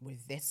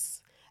with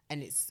this,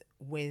 and it's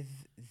with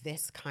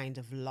this kind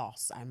of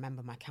loss, I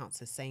remember my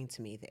counselor saying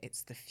to me that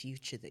it's the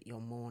future that you're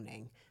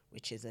mourning,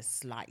 which is a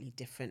slightly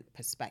different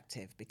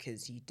perspective,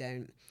 because you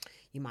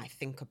might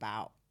think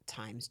about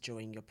times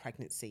during your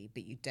pregnancy,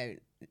 but you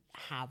don't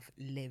have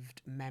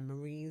lived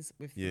memories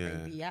with the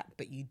baby yet,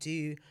 but you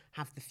do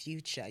have the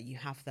future. You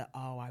have the,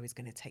 oh, I was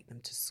going to take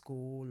them to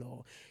school,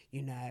 or,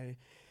 you know,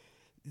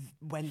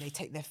 when they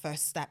take their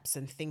first steps,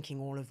 and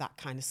thinking all of that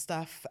kind of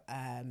stuff,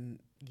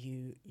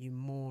 you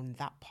mourn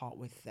that part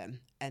with them.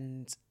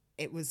 And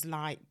it was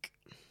like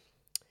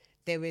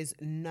there is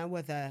no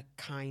other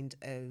kind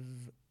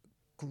of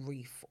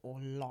grief or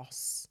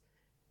loss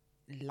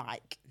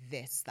like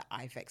this that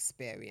I've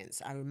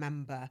experienced. I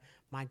remember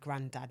my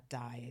granddad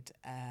died.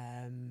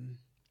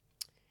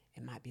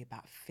 It might be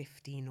about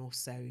 15 or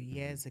so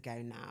years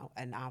ago now,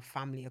 and our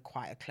family are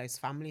quite a close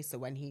family. So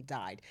when he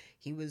died,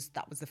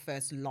 that was the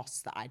first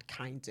loss that I'd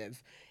kind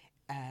of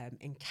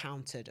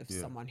encountered of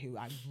someone who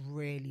I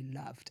really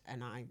loved,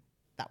 and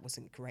that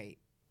wasn't great.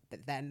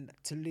 But then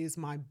to lose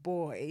my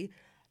boy,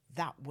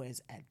 that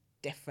was a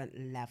different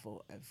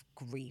level of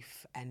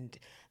grief. And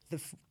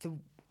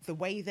the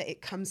way that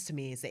it comes to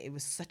me is that it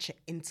was such an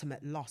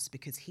intimate loss,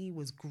 because he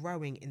was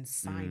growing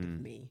inside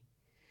of me.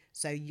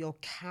 So you're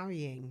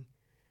carrying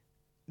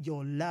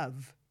your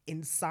love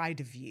inside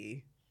of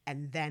you,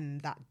 and then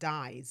that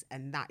dies,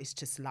 and that is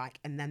just like,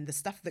 and then the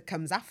stuff that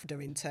comes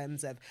after, in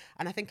terms of,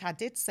 and I think I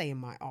did say in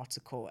my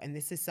article, and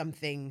this is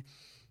something,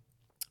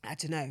 I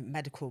don't know,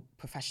 medical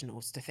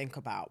professionals to think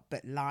about,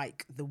 but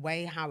like the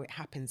way how it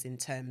happens, in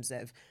terms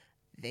of,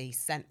 they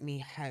sent me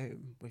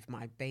home with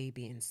my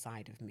baby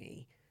inside of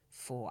me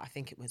for, I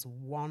think it was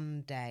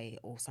 1 day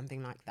or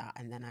something like that,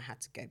 and then I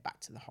had to go back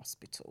to the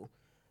hospital.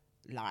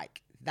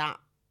 Like that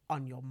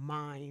on your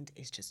mind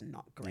is just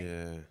not great.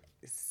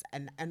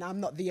 And I'm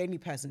not the only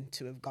person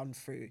to have gone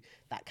through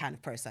that kind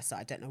of process, so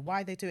I don't know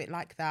why they do it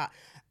like that.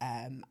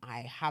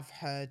 I have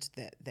heard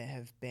that there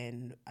have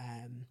been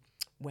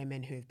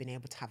women who have been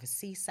able to have a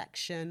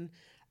C-section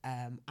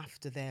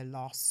after their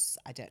loss.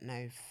 I don't know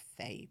if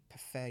they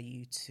prefer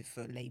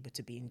for labour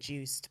to be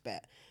induced,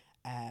 but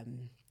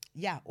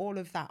yeah, all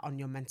of that on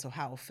your mental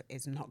health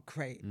is not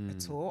great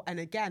at all. And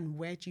again,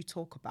 where do you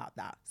talk about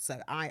that? So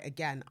I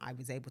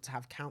was able to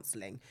have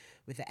counselling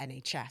with the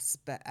NHS,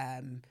 but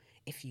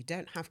if you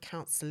don't have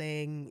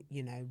counselling,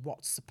 you know,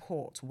 what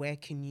support, where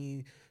can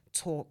you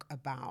talk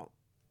about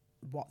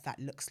what that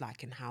looks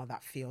like and how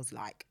that feels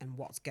like and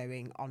what's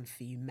going on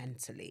for you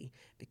mentally,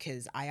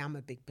 because I am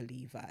a big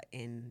believer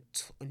in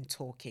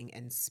talking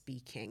and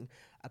speaking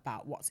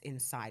about what's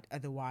inside.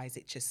 Otherwise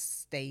it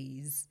just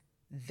stays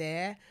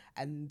there.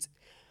 And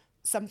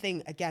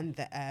something again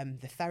that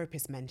the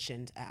therapist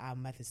mentioned at our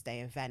Mother's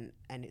Day event,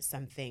 and it's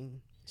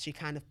something she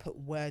kind of put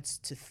words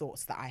to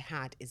thoughts that I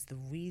had, is the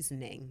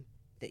reasoning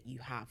that you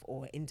have,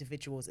 or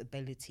individuals'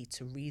 ability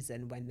to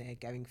reason when they're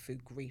going through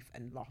grief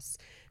and loss.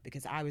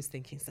 Because I was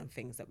thinking some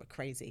things that were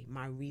crazy.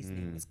 My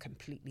reasoning was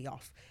completely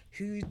off.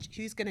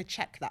 Who's going to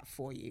check that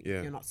for you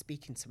if you're not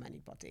speaking to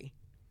anybody?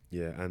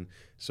 Yeah, and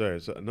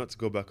sorry, so not to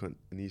go back on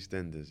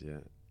EastEnders,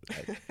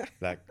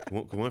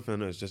 one thing I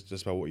know is just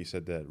about what you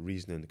said there,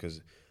 reasoning,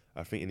 because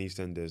I think in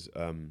EastEnders,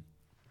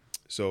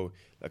 so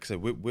like I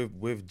said,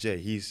 with Jay,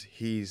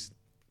 he's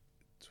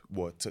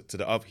what to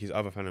the other his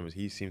other family members,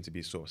 he seemed to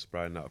be sort of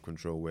spiraling out of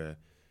control, where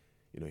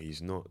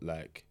he's not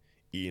like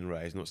eating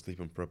right, he's not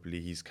sleeping properly,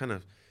 he's kind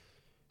of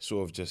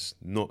sort of just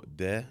not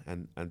there,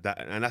 and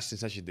that's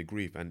essentially the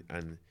grief,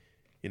 and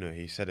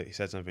he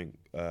said something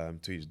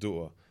to his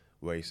daughter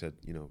where he said,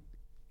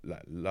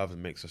 like, love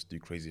makes us do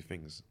crazy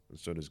things, and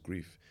so does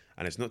grief,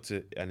 and it's not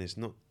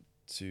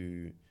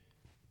to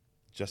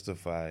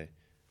justify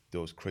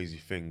those crazy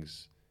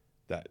things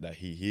that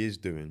he is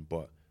doing,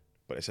 but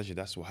essentially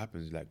that's what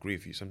happens. Like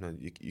grief, sometimes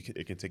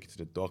it can take you to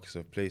the darkest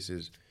of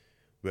places,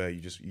 where you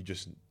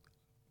just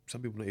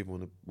some people don't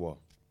even want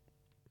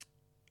to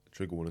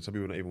trigger warning. Some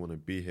people don't even want to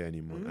be here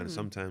anymore, and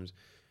sometimes,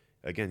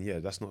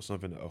 again, that's not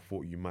something that I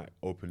thought you might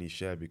openly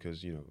share,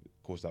 because of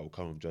course that will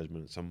come with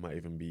judgment. Some might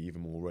even be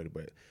even more worried,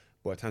 but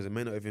at times it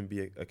may not even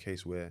be a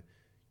case where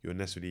you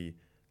necessarily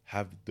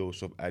have those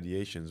sort of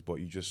ideations, but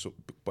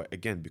but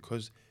again,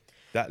 because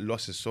that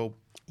loss is so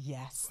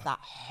that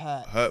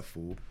hurts,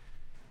 hurtful,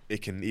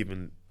 it can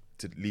even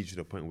to lead you to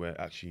the point where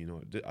actually,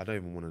 I don't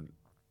even want to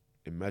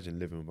imagine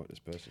living without this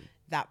person.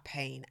 That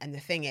pain. And the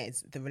thing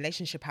is, the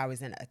relationship I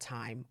was in at the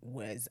time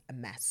was a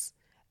mess.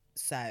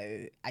 So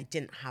I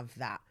didn't have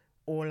that.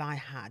 All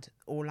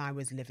I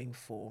was living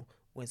for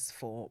was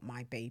for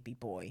my baby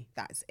boy.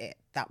 That's it.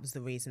 That was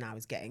the reason I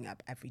was getting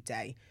up every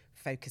day,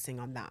 focusing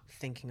on that,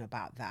 thinking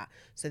about that.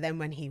 So then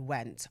when he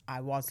went,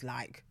 I was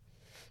like,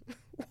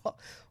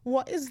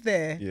 what is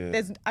there?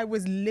 Yeah. I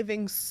was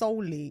living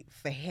solely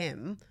for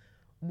him.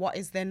 What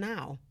is there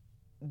now?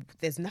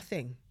 There's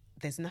nothing.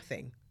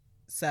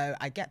 So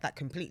I get that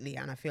completely.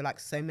 And I feel like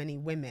so many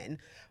women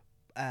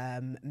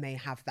may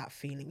have that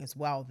feeling as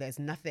well. There's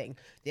nothing.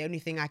 The only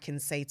thing I can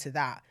say to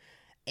that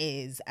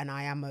is, and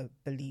I am a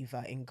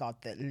believer in God,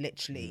 that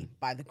literally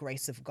by the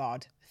grace of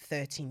God,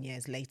 13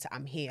 years later,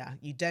 I'm here.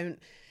 You don't,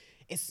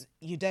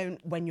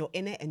 when you're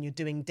in it and you're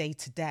doing day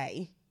to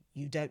day,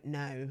 you don't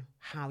know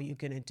how you're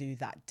going to do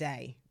that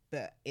day.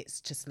 But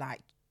it's just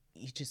like,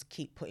 you just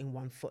keep putting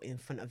one foot in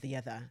front of the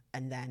other,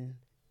 and then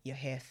you're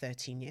here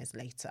 13 years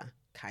later,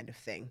 kind of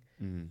thing.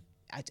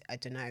 I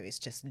don't know. It's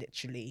just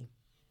literally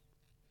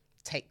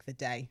take the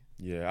day.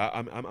 Yeah,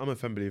 I'm a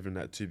firm believer in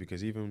that too,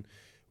 because even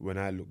when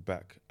I look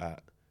back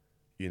at,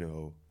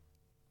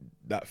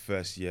 that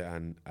first year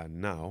and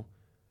now,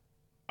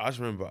 I just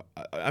remember.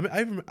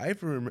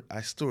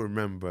 I still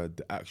remember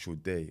the actual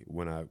day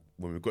when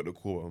we got the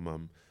call with my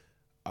mum.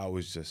 I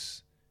was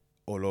just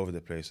all over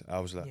the place. I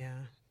was like,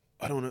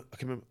 I don't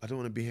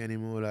want to be here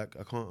anymore. Like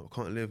I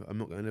can't live. I'm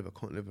not gonna live. I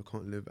can't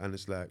live. And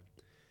it's like,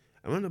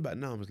 I remember back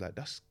now. I was like,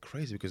 that's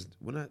crazy, because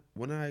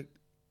when I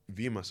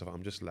view myself,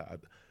 I'm just like,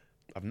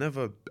 I've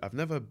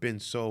never been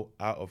so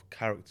out of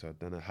character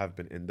than I have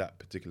been in that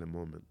particular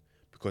moment,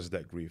 because of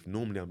that grief.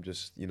 Normally, I'm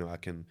just, I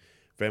can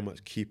very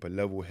much keep a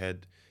level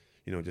head,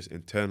 just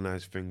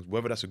internalize things.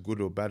 Whether that's a good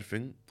or bad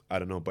thing, I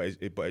don't know.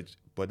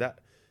 But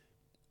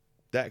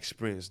that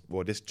experience,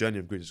 or this journey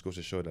of grief, just goes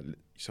to show that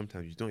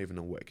sometimes you don't even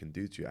know what it can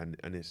do to you, and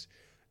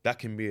that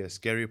can be a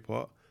scary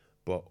part.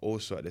 But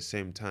also at the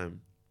same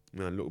time,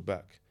 when I look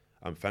back,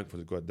 I'm thankful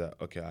to God that,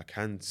 okay, I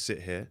can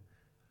sit here,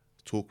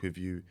 talk with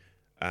you,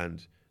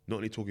 and not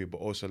only talk with you, but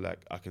also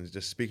like I can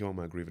just speak about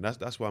my grief. And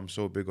that's why I'm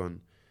so big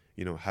on,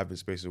 having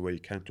spaces where you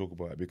can talk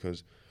about it,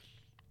 because,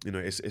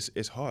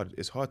 it's hard.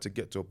 It's hard to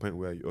get to a point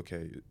where,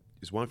 okay,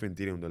 it's one thing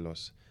dealing with the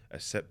loss,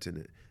 accepting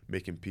it,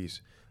 making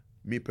peace.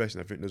 Me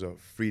personally, I think those are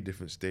 3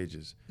 different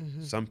stages.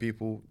 Some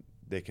people,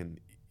 they can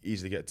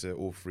easily get to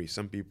all 3.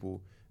 Some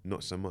people,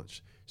 not so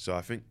much. So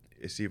I think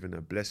it's even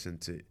a blessing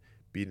to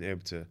being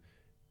able to,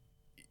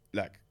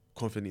 like,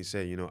 confidently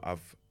say,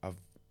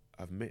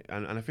 I've made,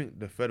 and I think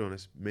the third one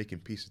is making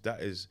peace.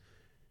 That is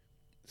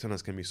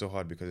sometimes can be so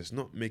hard, because it's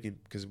not making,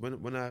 because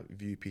when I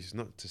view peace, it's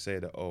not to say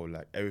that, oh,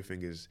 like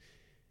everything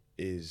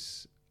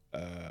is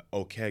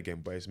okay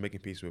again, but it's making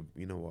peace with,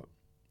 what,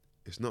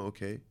 it's not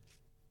okay,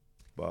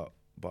 but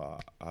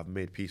I've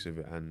made peace with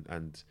it,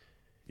 and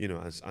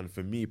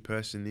for me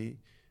personally,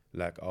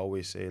 like I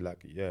always say,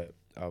 like,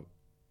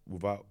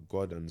 without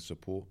God and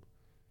support,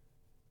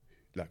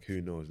 like,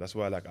 who knows? That's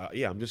why, like,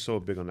 I'm just so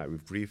big on, like,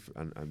 with grief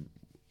and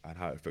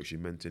how it affects you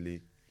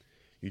mentally.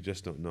 You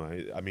just don't know.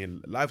 I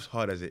mean, life's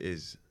hard as it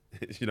is.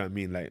 You know what I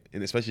mean? Like,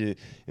 and especially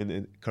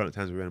in current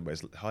times we're in, but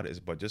it's hard.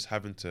 But just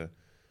having to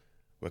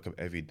wake up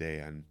every day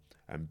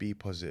and be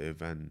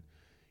positive and,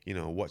 you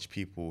know, watch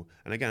people.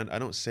 And again, I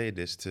don't say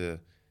this to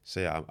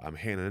say I'm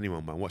hating on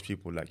anyone, but I watch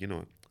people, like, you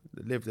know,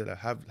 live their,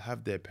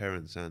 have their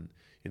parents, and,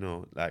 you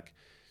know, like,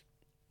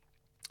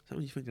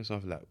 sometimes you think to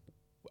yourself, like,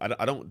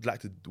 I don't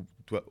like to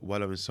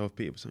dwell on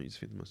self-pity, but sometimes you just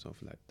think to myself,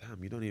 like,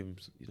 damn, you don't even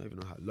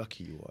know how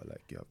lucky you are.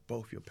 Like, you have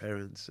both your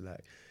parents,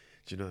 like,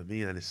 do you know what I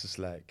mean? And it's just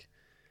like,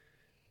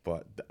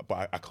 but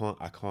I can't.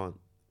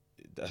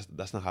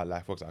 That's not how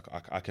life works.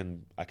 I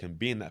can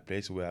be in that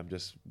place where I'm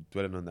just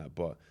dwelling on that.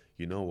 But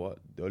you know what?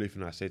 The only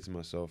thing I say to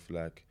myself,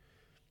 like,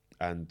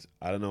 and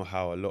I don't know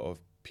how a lot of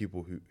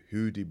people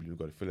who do believe in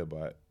God feel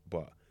about it,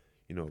 but,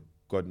 you know,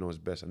 God knows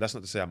best. And that's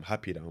not to say I'm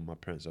happy that my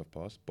parents have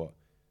passed, but,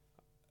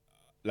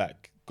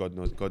 like, God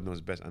knows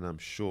best, and I'm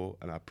sure,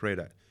 and I pray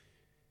that,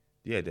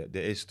 yeah,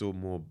 there is still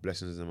more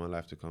blessings in my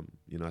life to come.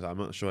 You know, I'm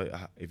not sure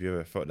if you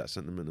ever felt that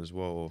sentiment as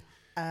well. Or,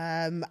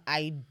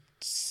 I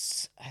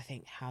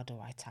think, how do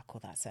I tackle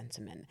that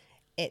sentiment?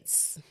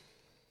 It's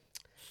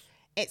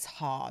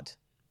hard.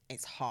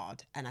 It's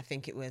hard. And I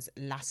think it was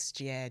last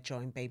year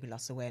during Baby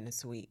Loss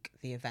Awareness Week,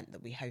 the event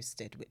that we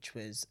hosted, which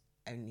was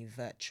only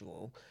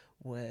virtual,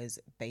 was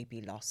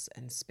baby loss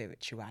and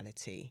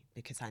spirituality,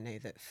 because I know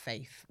that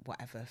faith,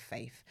 whatever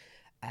faith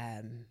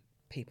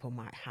people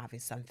might have,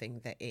 is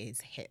something that is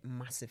hit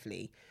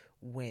massively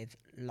with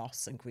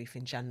loss and grief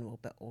in general,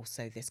 but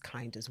also this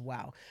kind as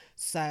well.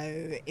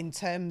 So in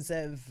terms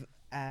of,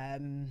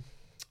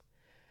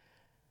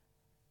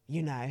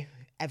 you know,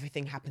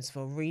 everything happens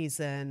for a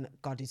reason.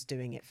 God is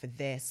doing it for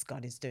this.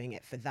 God is doing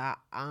it for that.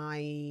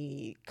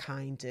 I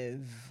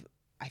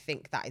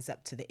think that is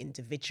up to the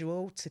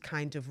individual to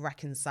kind of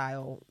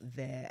reconcile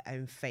their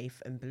own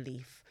faith and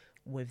belief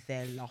with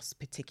their loss,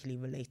 particularly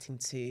relating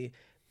to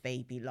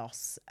baby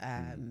loss.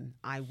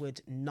 I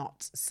would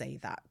not say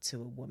that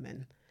to a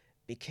woman,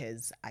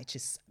 because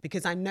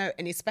I know,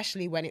 and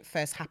especially when it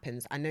first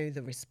happens, I know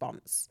the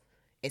response.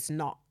 It's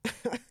not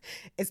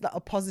it's not a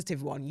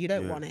positive one. You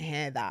don't want to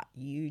hear that.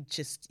 You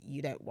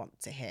don't want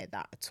to hear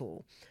that at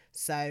all.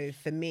 So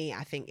for me,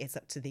 I think it's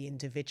up to the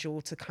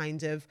individual to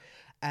kind of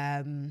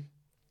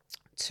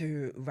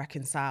to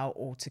reconcile,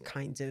 or to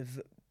kind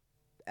of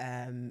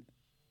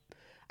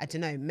I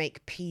don't know,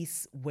 make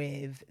peace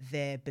with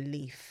their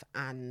belief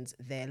and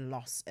their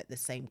loss at the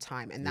same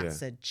time. And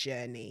that's a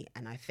journey.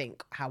 And I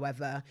think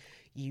however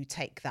you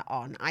take that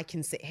on, I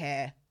can sit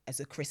here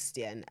as a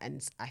Christian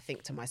and I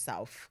think to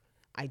myself,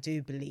 I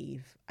do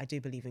believe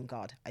in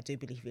God. I do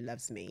believe he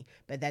loves me.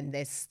 But then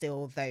there's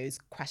still those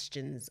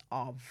questions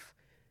of,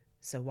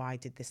 so why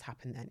did this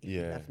happen then if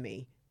you love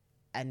me?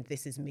 And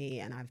this is me,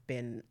 and I've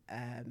been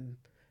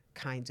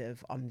kind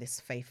of on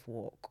this faith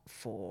walk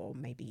for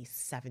maybe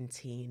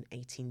 17,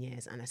 18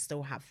 years, and I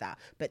still have that.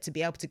 But to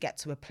be able to get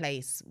to a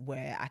place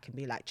where I can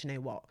be like, do you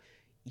know what?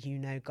 You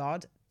know,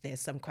 God, there's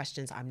some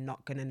questions I'm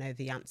not going to know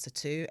the answer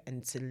to,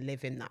 and to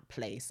live in that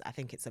place, I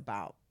think it's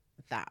about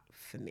that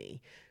for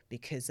me.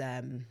 Because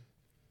I'm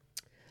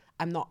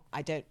not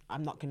going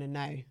to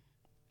know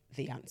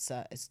the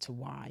answer as to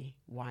why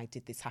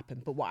did this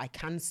happen. But what I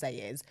can say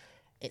is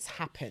it's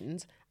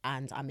happened,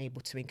 and I'm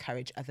able to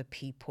encourage other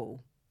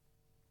people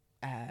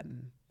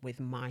with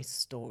my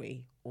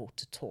story, or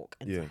to talk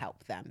and to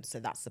help them. So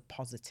that's a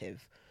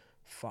positive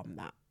from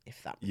that,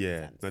 if that makes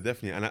sense. No,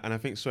 definitely. And I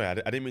think, sorry, I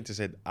didn't mean to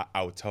say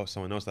I would tell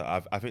someone else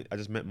that. I think I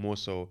just meant more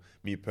so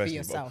me personally. For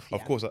yourself, but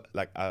of course,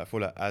 like, I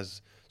feel like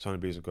as someone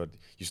who believes in God,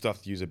 you still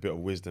have to use a bit of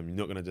wisdom. You're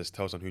not going to just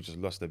tell someone who just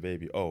lost their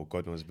baby, oh,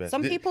 God knows best.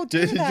 Some people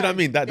do. Do you know what I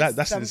mean?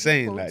 That's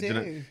insane. Like, do. You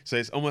know? So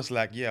it's almost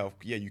like, you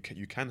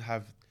can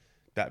have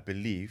that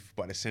belief,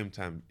 but at the same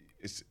time,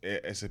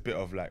 it's a bit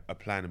of like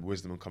applying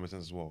wisdom and common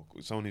sense as well.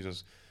 Someone who's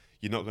just,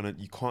 you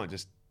can't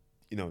just,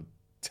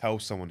 tell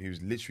someone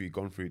who's literally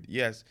gone through.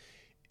 Yes,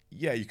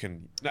 you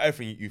can. Not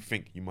everything you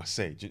think you must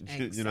say.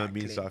 Exactly. You know what I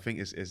mean? So I think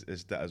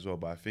it's that as well.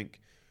 But I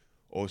think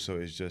also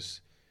it's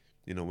just,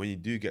 when you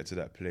do get to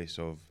that place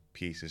of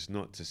peace, it's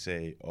not to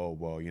say, oh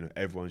well,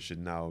 everyone should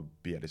now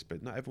be at this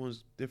place. Not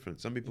everyone's different.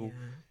 Some people,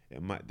 they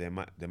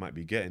might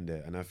be getting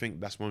there, and I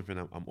think that's one thing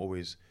I'm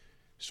always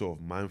sort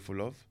of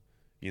mindful of.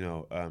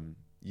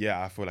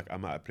 I feel like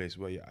I'm at a place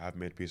where I've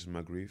made peace with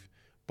my grief,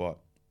 but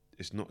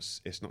it's not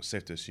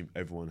safe to assume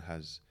everyone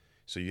has.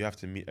 So you have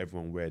to meet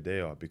everyone where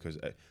they are, because,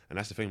 and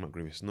that's the thing about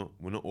grief.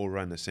 We're not all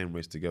running the same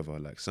race together.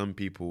 Like, some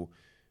people,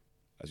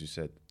 as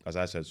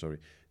I said,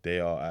 they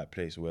are at a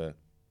place where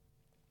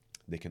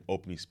they can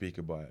openly speak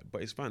about it,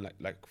 but it's fine.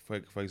 Like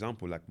for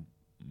example, like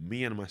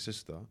me and my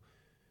sister,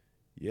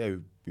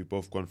 we've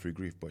both gone through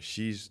grief, but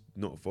she's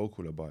not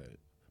vocal about it.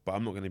 But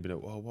I'm not going to be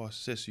like, oh, well,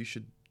 sis, you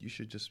should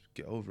just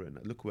get over it.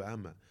 And look where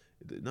I'm at.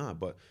 Nah,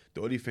 but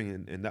the only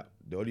thing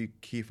the only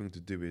key thing to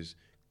do is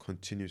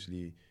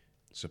continuously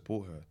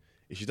support her.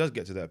 If she does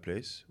get to that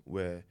place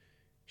where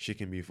she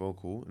can be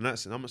vocal, and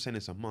I'm not saying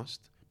it's a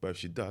must, but if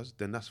she does,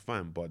 then that's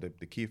fine. But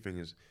the key thing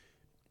is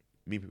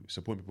me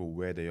supporting people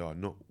where they are,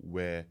 not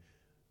where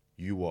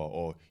you are,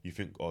 or you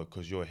think, oh,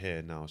 because you're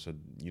here now, so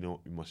you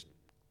must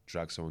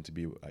drag someone to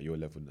be at your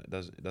level.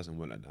 It doesn't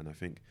work like that. And I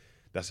think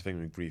that's the thing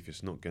with grief.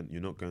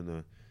 You're not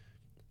gonna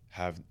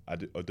have,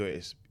 although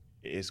it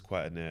is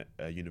quite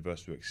a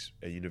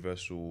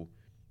universal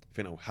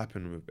thing that will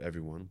happen with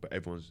everyone, but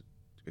everyone's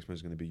experience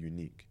is going to be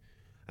unique.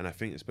 And I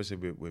think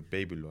especially with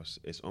baby loss,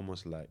 it's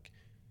almost like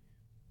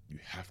you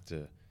have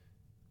to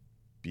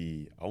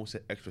be, I won't say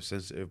extra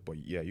sensitive, but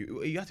yeah,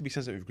 you have to be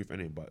sensitive with grief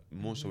anyway, but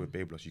more so with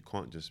baby loss. You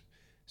can't just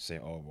say,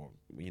 oh, well,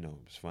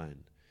 it's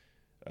fine.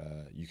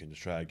 You can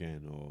just try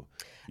again, or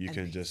you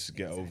can just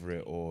get over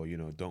it, or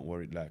don't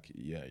worry. Like,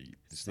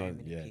 it's not.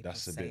 Yeah,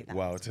 that's a bit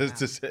wild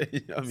to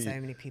say. I mean,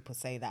 so many people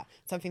say that.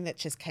 Something that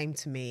just came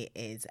to me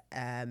is,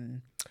 I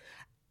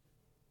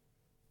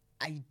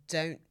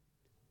don't,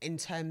 in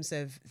terms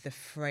of the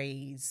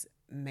phrase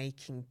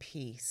 "making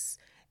peace,"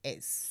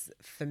 it's,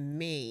 for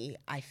me,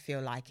 I feel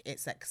like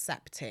it's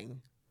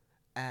accepting,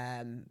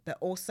 but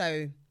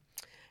also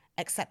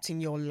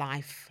accepting your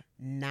life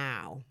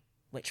now,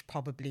 which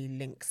probably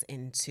links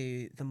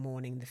into the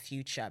mourning the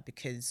future,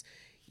 because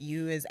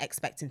you was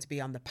expecting to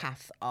be on the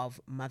path of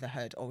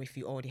motherhood, or if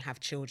you already have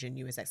children,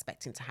 you was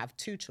expecting to have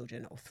 2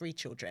 children or 3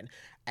 children.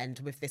 And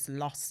with this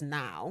loss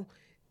now,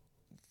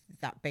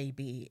 that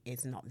baby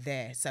is not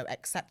there. So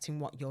accepting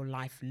what your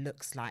life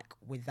looks like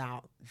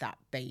without that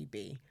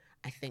baby,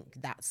 I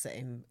think that's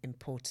an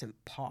important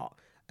part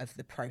of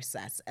the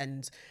process.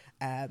 And,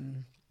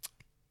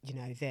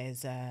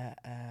 there's a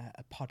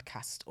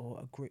podcast or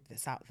a group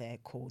that's out there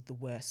called The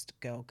Worst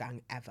Girl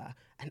Gang Ever.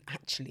 And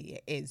actually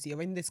it is.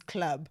 You're in this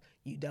club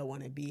you don't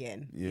want to be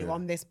in. Yeah. You're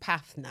on this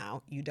path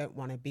now you don't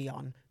want to be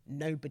on.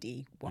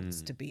 Nobody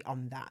wants to be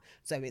on that.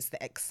 So it's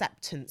the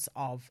acceptance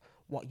of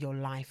what your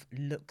life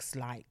looks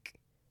like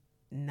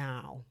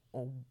now,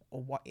 or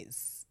what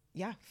is,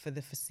 for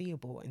the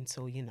foreseeable,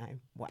 until,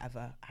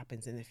 whatever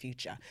happens in the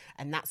future.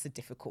 And that's a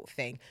difficult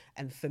thing.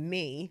 And for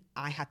me,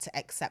 I had to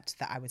accept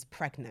that I was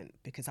pregnant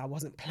because I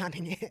wasn't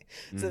planning it.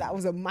 So that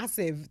was a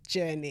massive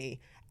journey.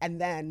 And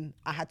then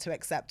I had to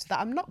accept that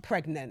I'm not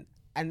pregnant.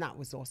 And that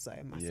was also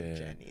a massive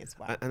journey as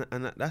well.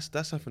 And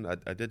that's something that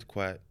I did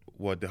quite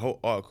well. The whole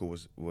article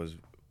was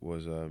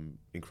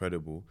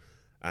incredible.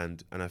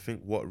 And I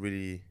think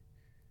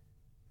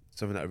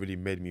something that really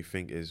made me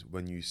think is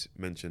when you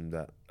mentioned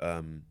that,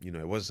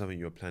 it wasn't something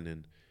you were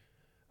planning.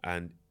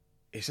 And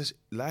it's just,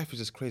 life is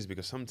just crazy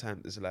because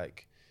sometimes it's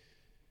like,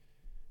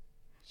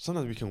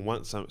 sometimes we can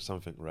want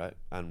something, right?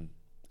 And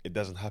it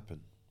doesn't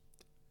happen.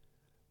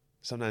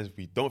 Sometimes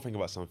we don't think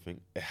about something,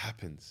 it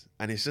happens.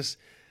 And it's just,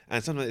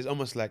 and sometimes it's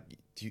almost like,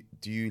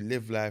 do you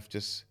live life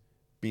just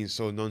being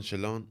so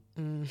nonchalant?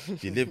 Do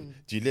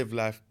you live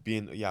life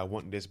being, I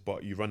want this,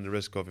 but you run the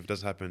risk of, if it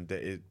doesn't happen,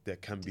 there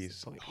can be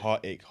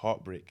heartache,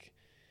 heartbreak.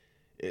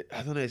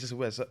 I don't know, it's just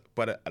weird.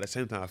 But at the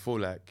same time, I feel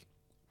like,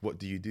 what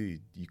do? You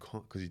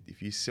can't, because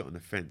if you sit on the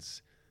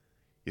fence,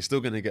 you're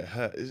still gonna get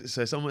hurt.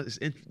 So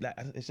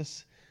it's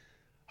just,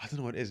 I don't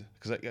know what it is,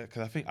 because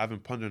I think I've been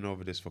pondering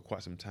over this for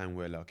quite some time.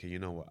 Where like, okay, you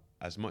know what?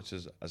 As much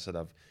as I said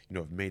I've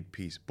made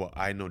peace, but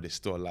I know there's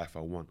still a life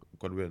I want.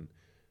 God willing,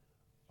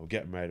 I'll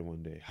get married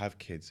one day, have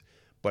kids.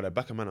 But at the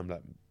back of my mind, I'm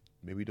like,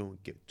 maybe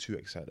don't get too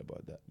excited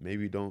about that.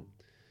 Maybe don't.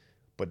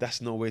 But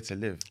that's no way to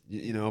live,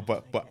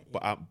 But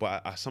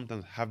I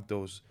sometimes have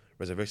those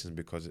reservations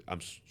because I'm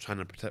trying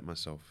to protect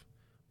myself.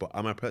 But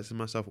am I protecting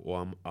myself,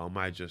 or am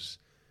I just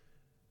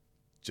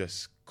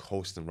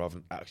coasting rather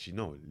than actually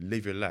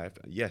live your life?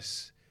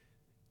 Yes,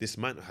 this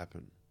might not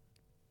happen,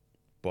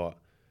 but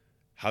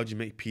how do you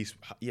make peace?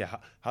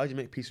 How do you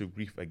make peace with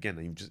grief again?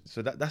 And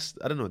that's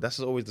I don't know. That's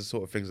always the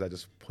sort of things I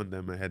just ponder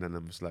in my head, and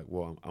I'm just like,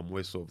 well, I'm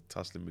always sort of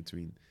tussling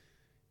between.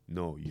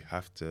 No, you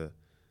have to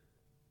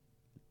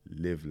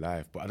live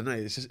life, but I don't know.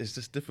 It's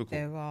just difficult.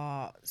 There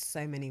are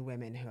so many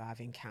women who I've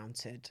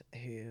encountered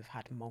who've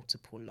had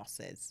multiple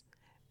losses,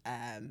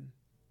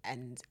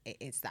 and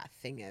it's that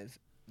thing of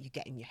you're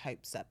getting your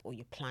hopes up, or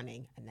you're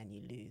planning and then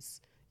you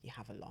lose. You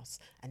have a loss,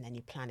 and then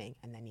you're planning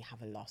and then you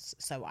have a loss.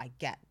 So I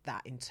get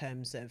that in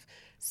terms of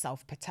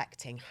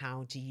self-protecting.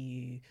 How do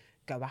you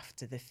go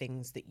after the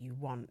things that you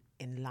want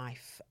in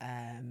life,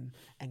 and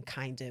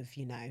kind of,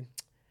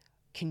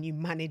 can you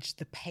manage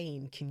the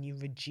pain? Can you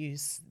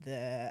reduce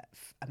the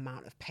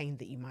amount of pain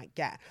that you might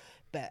get?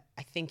 But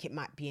I think it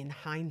might be in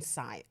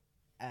hindsight,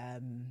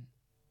 and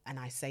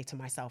I say to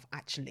myself,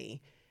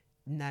 actually,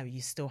 no,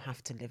 you still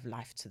have to live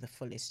life to the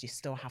fullest. You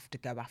still have to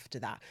go after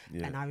that.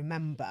 Yeah. And I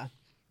remember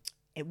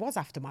it was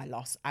after my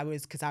loss.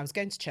 Because I was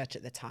going to church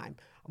at the time.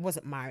 I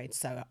wasn't married,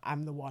 so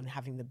I'm the one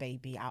having the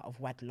baby out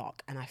of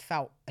wedlock. And I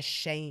felt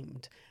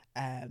ashamed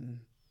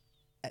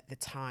at the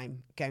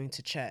time going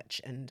to church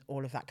and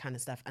all of that kind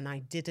of stuff. And I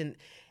didn't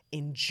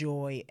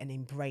enjoy and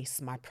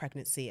embrace my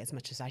pregnancy as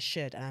much as I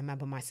should. And I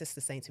remember my sister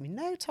saying to me,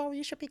 no, Tori,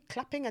 you should be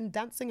clapping and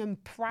dancing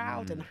and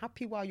proud and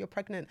happy while you're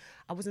pregnant.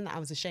 I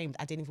was ashamed.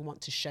 I didn't even want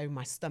to show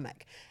my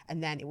stomach.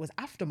 And then it was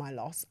after my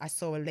loss, I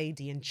saw a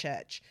lady in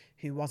church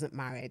who wasn't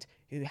married,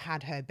 who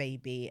had her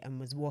baby and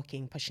was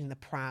walking, pushing the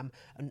pram,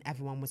 and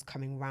everyone was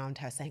coming around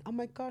her saying, oh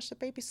my gosh, the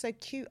baby's so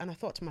cute. And I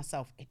thought to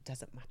myself, it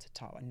doesn't matter,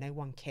 Tara. No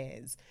one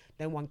cares.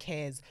 No one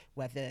cares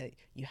whether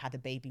you had a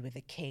baby with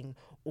a king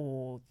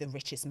or the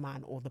richest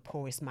man or the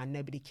poorest man.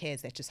 Nobody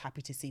cares. They're just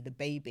happy to see the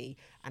baby.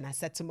 And I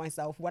said to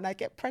myself, when I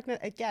get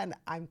pregnant again,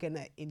 I'm going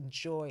to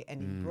enjoy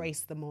and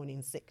embrace the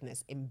morning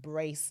sickness,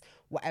 embrace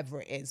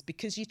whatever it is,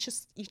 because you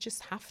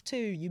just have to.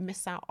 You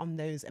miss out on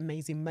those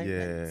amazing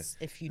moments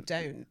if you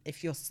don't.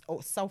 If you're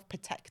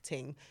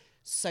self-protecting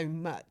so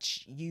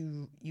much,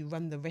 you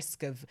run the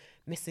risk of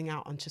missing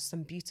out on just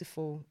some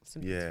beautiful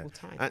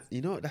times. And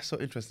you know, that's so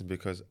interesting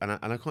because, and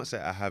I can't say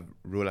I have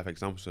real life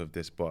examples of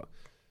this, but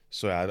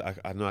sorry,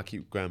 I know I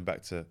keep going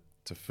back to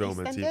film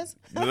and TV.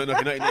 No,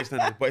 not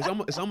EastEnders. But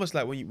it's almost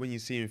like when you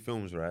see in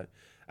films, right?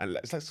 And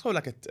it's like sort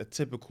of like a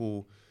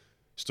typical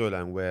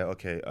storyline where,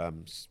 okay,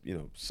 you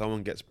know,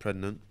 someone gets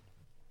pregnant,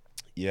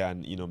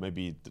 and you know,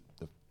 maybe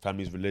the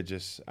family's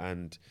religious,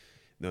 and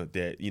you know,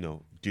 they're, you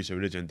know, due to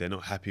religion, they're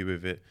not happy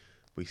with it.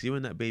 But you see,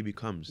 when that baby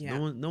comes, no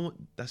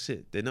one, that's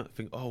it. They're not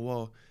thinking, oh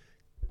well,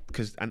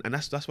 because and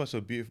that's what's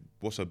so beautiful.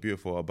 What's so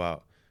beautiful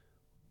about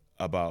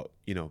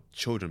you know,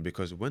 children,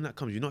 because when that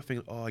comes, you're not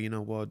thinking, oh, you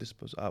know, well, this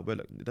was well,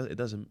 look, it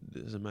doesn't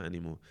matter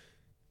anymore.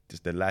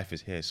 Just the life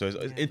is here. So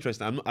it's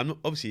interesting. I'm not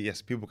obviously,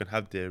 yes, people can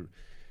have their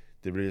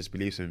religious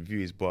beliefs and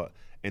views, but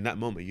in that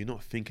moment, you're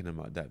not thinking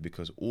about that,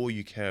 because all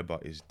you care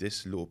about is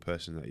this little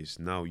person that is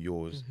now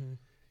yours. Mm-hmm.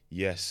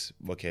 Yes,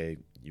 okay,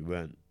 you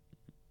weren't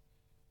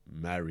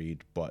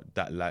married, but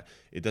that, like,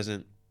 it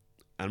doesn't,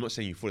 I'm not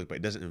saying you fall, but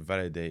it doesn't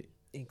invalidate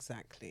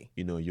exactly,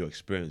 you know, your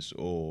experience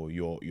or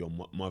your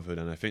motherhood.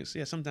 And I think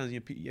sometimes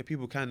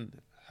people can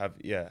have,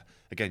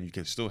 again, you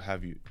can still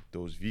have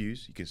those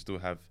views, you can still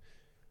have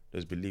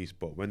those beliefs,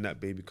 but when that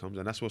baby comes,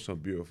 and that's what's so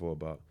beautiful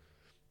about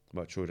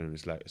children,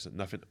 it's like, it's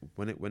nothing,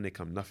 when they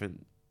come,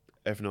 nothing,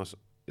 everything else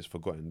is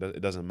forgotten.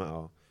 It doesn't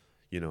matter,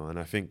 you know. And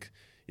I think,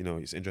 you know,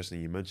 it's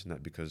interesting you mentioned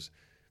that, because,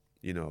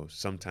 you know,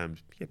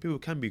 sometimes people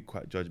can be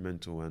quite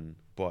judgmental,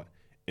 but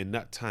in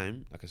that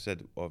time, like I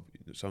said, of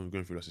someone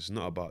going through loss, it's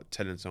not about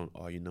telling someone,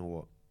 oh, you know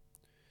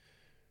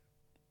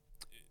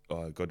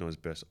what, God knows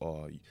best,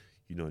 or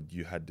you know,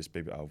 you had this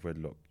baby out of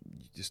wedlock.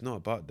 It's not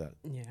about that.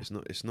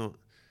 It's not,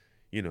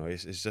 you know,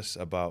 it's just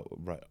about,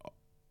 right,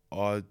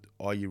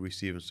 are you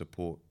receiving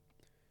support?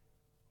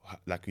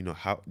 Like, you know,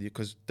 how,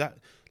 because that,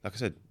 like I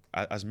said,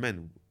 as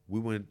men,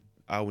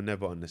 I will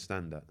never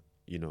understand that,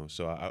 you know.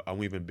 So I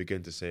won't even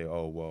begin to say,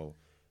 oh well,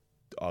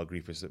 our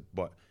grief is,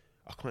 but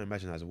I can't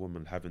imagine as a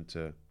woman having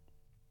to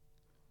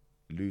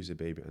lose a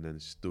baby and then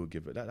still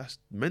give it. That's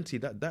mentally,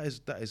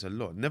 that is a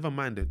lot. Never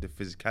mind the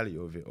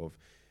physicality of it, of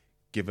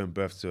giving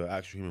birth to an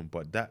actual human,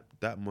 but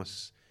that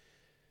must,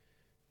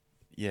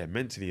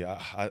 mentally,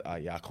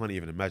 I can't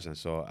even imagine.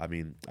 So I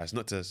mean, it's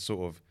not to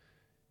sort of,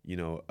 you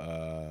know,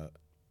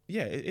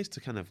 it is to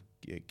kind of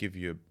give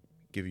you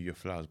your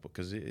flowers,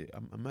 because I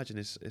imagine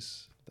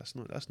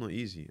that's not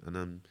easy. And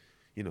then,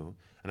 you know,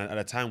 and at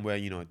a time where,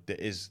 you know, there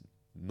is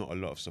not a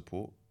lot of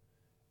support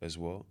as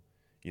well,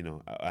 you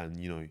know, and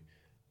you know, I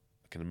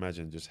can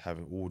imagine just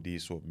having all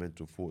these sort of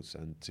mental thoughts,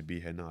 and to be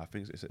here now, I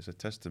think it's a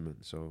testament.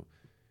 So,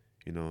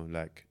 you know,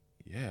 like,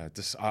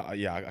 just I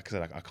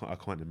said, like, I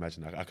can't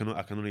imagine. I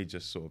can only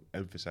just sort of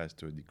emphasize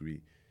to a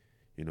degree,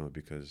 you know,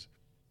 because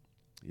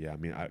I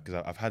mean,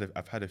 because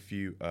I've had a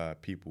few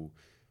people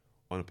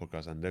on the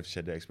podcast, and they've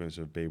shared their experience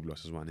of baby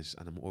loss as well,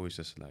 and I'm always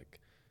just like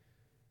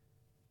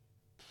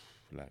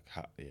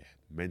how,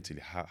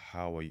 mentally, how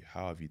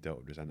have you dealt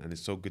with this? And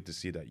it's so good to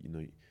see that, you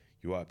know,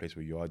 you are at a place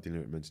where you are dealing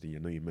with it mentally. I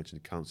know you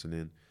mentioned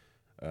counselling.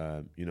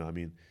 You know, I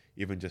mean,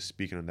 even just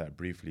speaking on that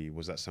briefly,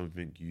 was that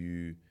something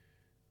you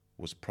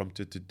was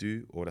prompted to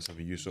do, or that's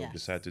something you sort of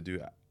decided to do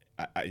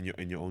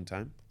in your own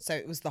time? So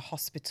it was the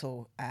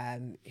hospital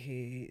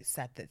who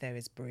said that there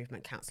is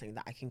bereavement counselling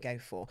that I can go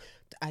for.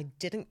 I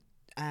didn't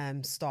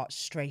start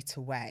straight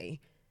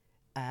away,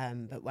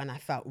 but when I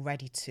felt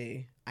ready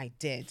to, I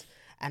did.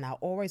 And I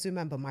always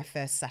remember my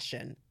first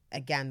session.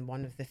 Again,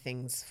 one of the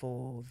things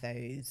for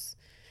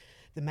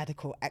the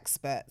medical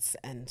experts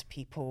and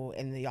people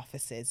in the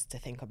offices to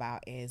think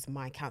about is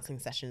my counselling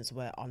sessions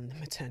were on the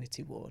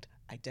maternity ward.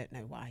 I don't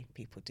know why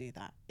people do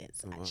that.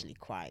 It's actually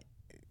quite,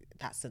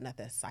 that's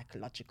another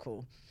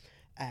psychological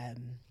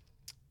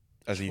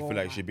as in, you feel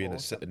like you should be in a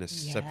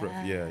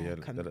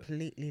separate,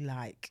 completely.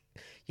 Like,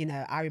 you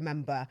know, I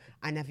remember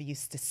I never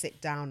used to sit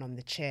down on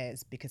the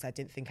chairs because I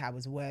didn't think I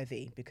was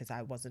worthy, because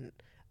I wasn't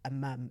a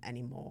mum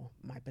anymore.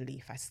 My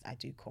belief, I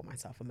do call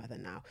myself a mother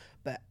now,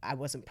 but I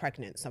wasn't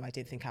pregnant, so I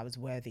didn't think I was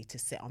worthy to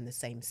sit on the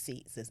same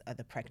seats as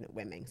other pregnant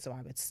women. So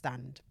I would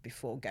stand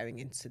before going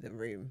into the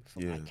room for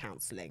my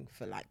counselling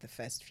for like the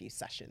first few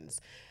sessions.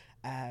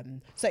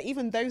 So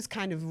even those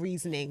kind of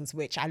reasonings,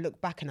 which I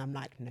look back and I'm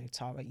like, no,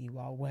 Tara, you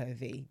are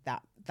worthy.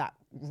 That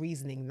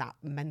reasoning, that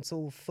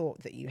mental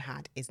thought that you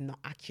had is not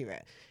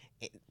accurate.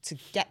 To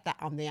get that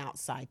on the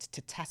outside,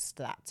 to test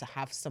that, to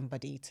have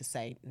somebody to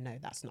say, no,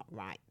 that's not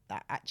right.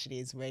 That actually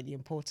is really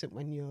important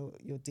when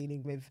you're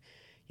dealing with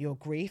your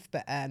grief.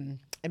 But in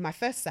my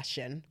first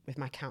session with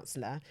my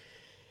counsellor,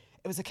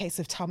 it was a case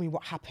of tell me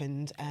what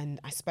happened. And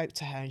I spoke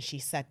to her and she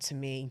said to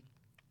me,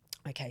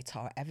 okay,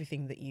 Tara,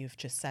 everything that you've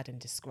just said and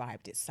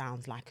described, it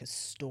sounds like a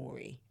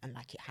story and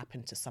like it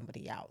happened to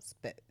somebody else,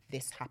 but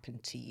this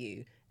happened to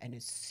you. And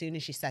as soon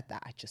as she said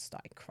that, I just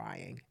started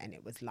crying. And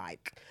it was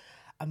like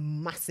a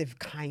massive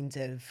kind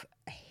of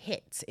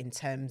hit in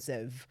terms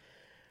of,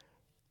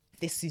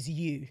 this is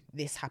you,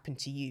 this happened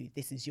to you,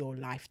 this is your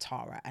life,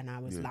 Tara. And I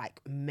was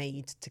like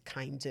made to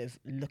kind of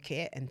look at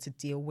it and to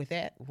deal with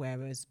it.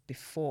 Whereas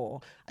before,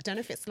 I don't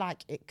know if it's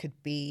like it could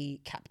be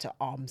kept at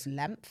arm's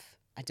length.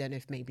 I don't know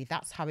if maybe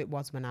that's how it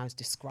was when I was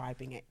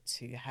describing it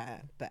to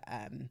her. But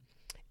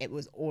it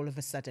was all of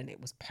a sudden,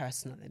 it was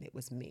personal and it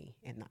was me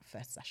in that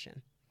first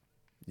session.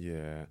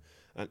 Yeah.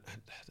 And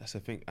that's the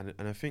thing. And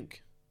I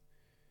think,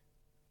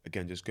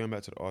 again, just going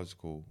back to the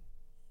article,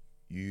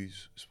 you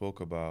spoke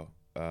about,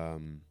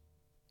 I'm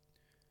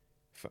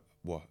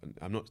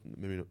not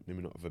maybe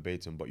not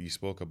verbatim, but you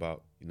spoke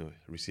about, you know,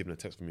 receiving a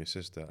text from your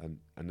sister, and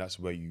that's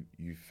where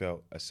you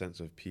felt a sense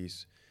of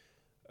peace.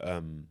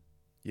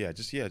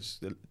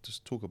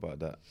 Just talk about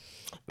that.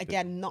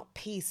 Again, not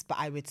peace, but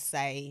I would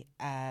say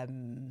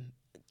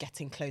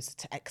getting closer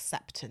to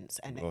acceptance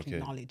and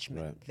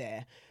acknowledgement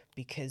there.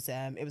 Because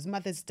it was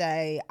Mother's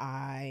Day.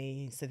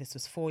 So this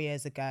was 4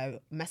 years ago,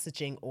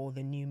 messaging all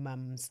the new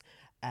mums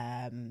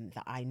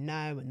that I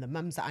know and the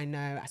mums that I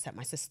know. I sent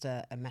my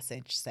sister a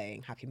message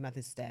saying, Happy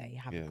Mother's Day,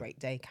 have a great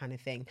day kind of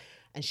thing.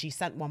 And she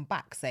sent one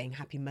back saying,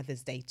 Happy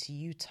Mother's Day to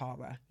you,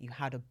 Tara. You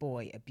had a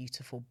boy, a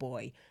beautiful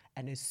boy.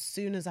 And as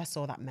soon as I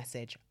saw that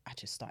message, I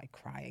just started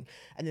crying.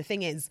 And the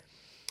thing is,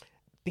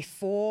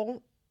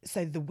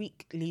 so the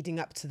week leading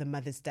up to the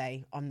Mother's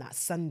Day on that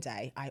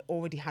Sunday, I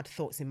already had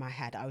thoughts in my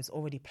head. I was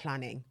already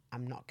planning,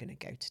 I'm not going to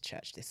go to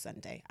church this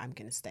Sunday. I'm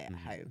going to stay at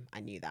home. I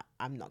knew that.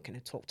 I'm not going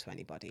to talk to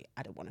anybody.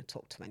 I don't want to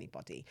talk to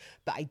anybody.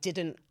 But I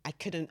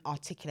couldn't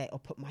articulate or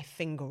put my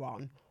finger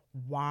on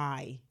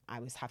why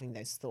I was having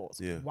those thoughts.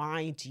 Yeah.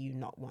 Why do you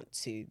not want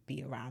to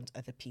be around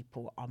other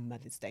people on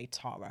Mother's Day,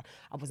 Tara?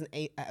 I wasn't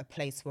at a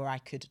place where I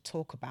could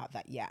talk about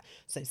that yet.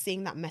 So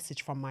seeing that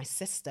message from my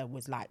sister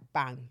was like,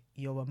 bang,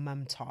 you're a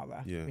mum,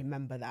 Tara. Yeah.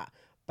 Remember that.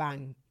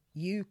 Bang,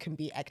 you can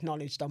be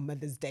acknowledged on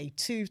Mother's Day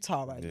too,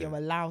 Tara. Yeah. You're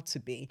allowed to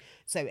be.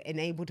 So it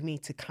enabled me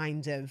to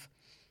kind of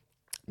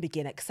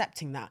begin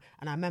accepting that.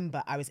 And I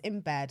remember I was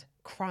in bed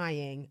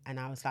crying and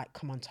I was like,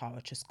 come on,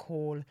 Tara, just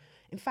call.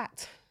 In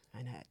fact,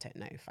 I don't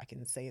know if I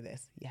can say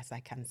this. Yes, I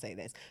can say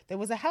this. There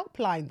was a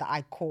helpline that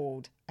I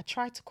called. I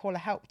tried to call a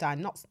helpline,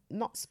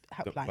 not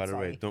helpline. By the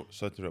way, don't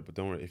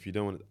don't worry. If you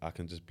don't want, I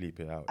can just bleep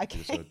it out.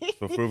 Okay. So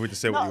feel free to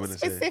say what you want to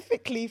say. Not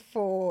specifically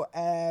for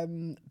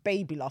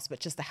baby loss,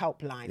 but just a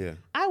helpline. Yeah.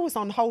 I was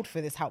on hold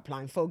for this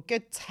helpline for a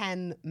good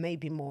 10,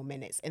 maybe more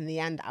minutes. In the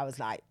end, I was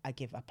like, I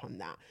give up on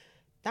that.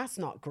 That's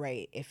not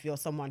great if you're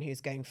someone who's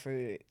going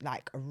through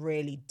like a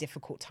really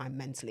difficult time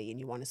mentally and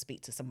you want to speak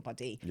to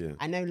somebody. Yeah.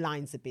 I know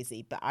lines are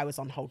busy, but I was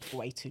on hold for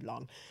way too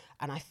long.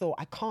 And I thought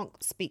I can't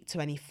speak to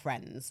any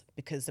friends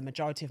because the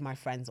majority of my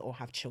friends all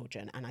have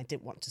children and I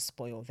didn't want to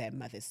spoil their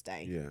Mother's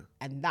Day. Yeah.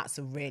 And that's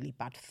a really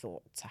bad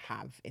thought to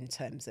have in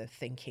terms of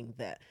thinking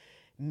that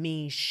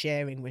me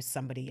sharing with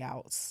somebody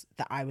else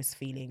that I was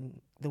feeling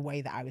the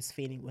way that I was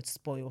feeling would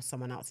spoil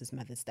someone else's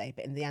Mother's Day.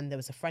 But in the end, there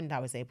was a friend I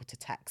was able to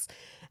text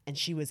and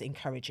she was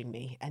encouraging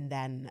me. And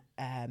then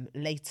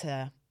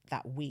later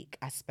that week,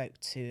 I spoke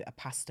to a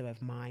pastor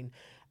of mine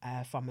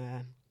from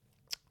a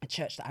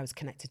church that I was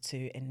connected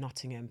to in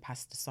Nottingham,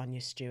 Pastor Sonia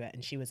Stewart,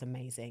 and she was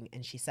amazing.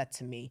 And she said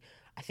to me,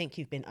 I think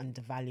you've been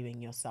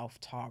undervaluing yourself,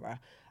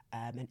 Tara.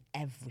 And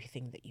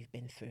everything that you've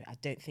been through. I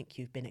don't think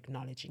you've been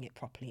acknowledging it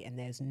properly. And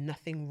there's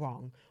nothing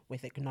wrong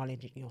with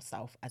acknowledging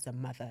yourself as a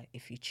mother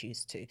if you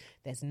choose to.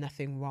 There's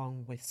nothing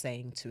wrong with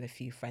saying to a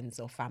few friends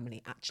or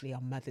family, actually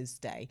on Mother's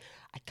Day,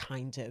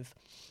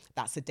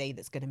 that's a day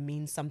that's going to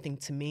mean something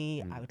to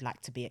me. I would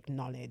like to be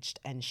acknowledged.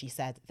 And she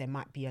said, there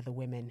might be other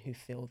women who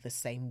feel the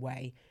same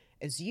way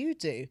as you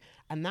do.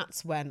 And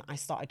that's when I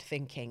started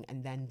thinking.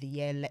 And then the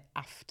year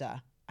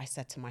after, I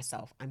said to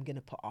myself, I'm going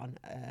to put on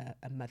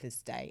a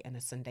Mother's Day and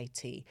a Sunday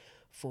tea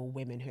for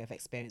women who have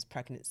experienced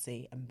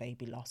pregnancy and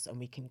baby loss, and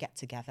we can get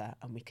together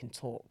and we can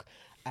talk.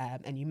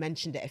 And you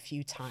mentioned it a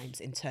few times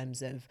in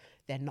terms of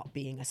there not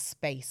being a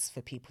space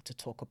for people to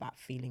talk about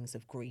feelings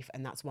of grief.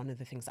 And that's one of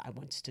the things that I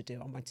wanted to do.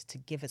 I wanted to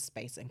give a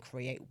space and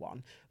create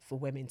one for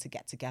women to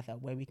get together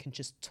where we can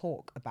just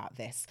talk about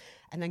this.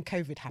 And then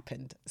COVID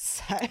happened.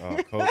 So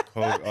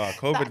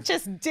COVID that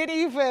just didn't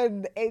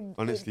even...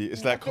 Honestly,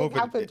 it's like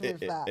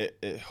COVID,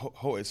 it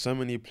halted so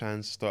many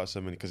plans, started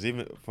so many, because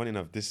even, funny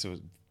enough, this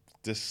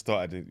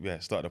started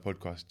the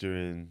podcast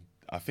during,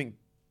 I think,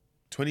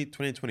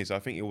 2020. So I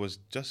think it was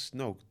just,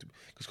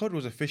 because COVID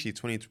was officially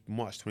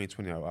March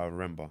 2020, I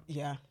remember.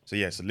 Yeah. So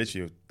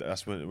literally,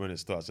 that's when it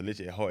starts. So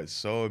literally, it halted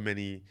so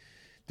many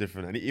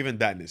different, and even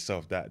that in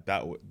itself,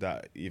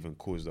 that even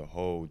caused a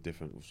whole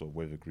different sort of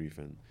wave of grief,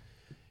 and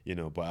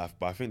but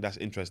I think that's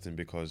interesting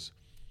because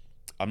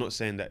I'm not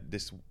saying that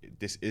this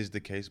is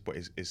the case, but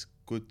it's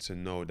good to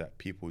know that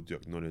people do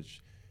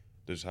acknowledge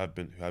those who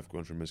have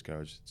gone through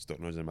miscarriage, to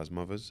acknowledge them as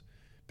mothers,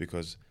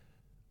 because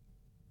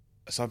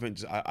something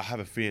I have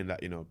a feeling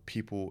that, you know,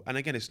 people, and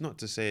again, it's not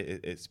to say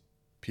it's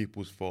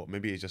people's fault.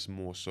 Maybe it's just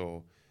more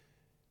so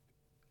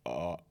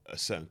a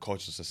certain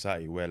cultural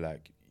society where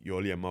like you're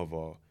only a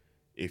mother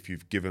if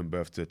you've given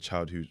birth to a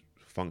child who's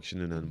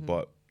functioning, and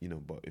but you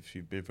know, but if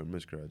you've been through a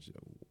miscarriage,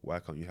 why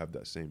can't you have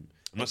that same?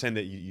 I'm not saying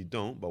that you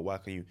don't, but why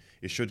can't you?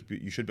 You should be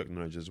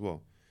acknowledged as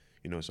well,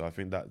 you know. So I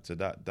think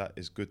that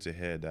is good to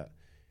hear that,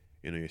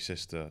 you know, your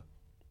sister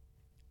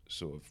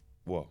sort of,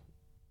 well,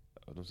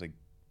 I don't say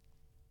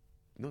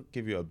not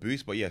give you a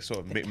boost, but yeah, sort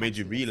of made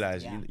you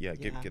realize,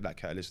 get that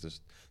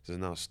catalyst to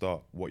now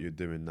start what you're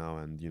doing now.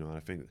 And you know, I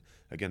think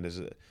again,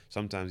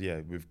 sometimes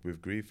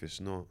with grief, it's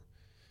not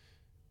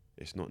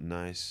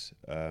nice,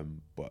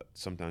 but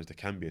sometimes there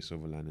can be a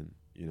silver lining,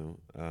 you know.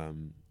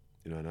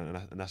 You know,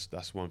 and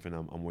that's one thing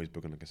I'm always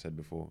big on, like I said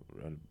before,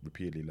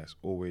 repeatedly. That's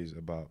always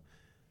about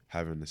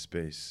having the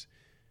space,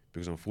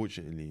 because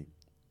unfortunately,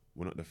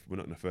 we're not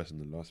the first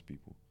and the last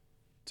people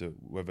to,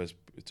 whether it's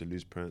to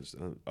lose parents.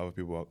 Other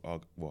people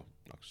are well,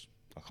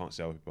 I can't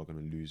say other people are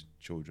going to lose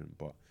children,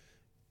 but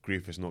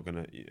grief is not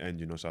going to end,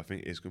 you know. So I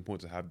think it's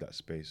important to have that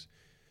space,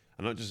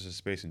 and not just a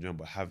space in general,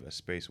 but have a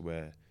space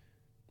where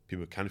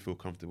people can feel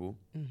comfortable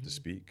to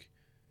speak,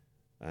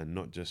 and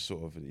not just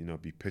sort of, you know,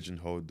 be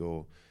pigeonholed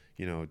or,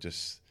 you know,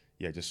 just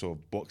sort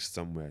of boxed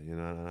somewhere, you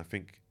know. And I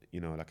think,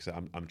 you know, like I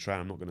said, I'm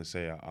trying. I'm not going to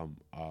say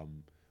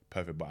I'm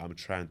perfect, but I'm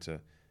trying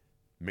to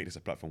make this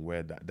a platform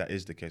where that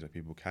is the case, where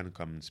people can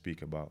come and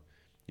speak about,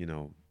 you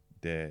know,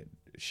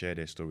 share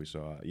their stories.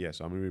 So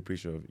so I'm really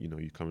appreciative of, you know,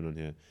 you coming on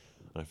here.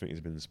 And I think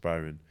it's been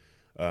inspiring.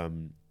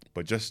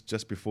 But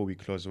just before we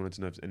close, I wanted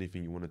to know if there's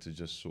anything you wanted to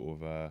just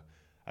sort of,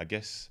 I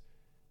guess,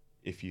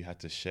 if you had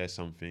to share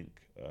something,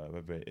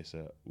 whether it's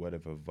a word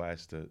of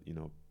advice to, you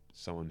know,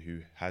 someone who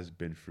has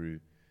been through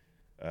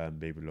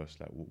baby loss,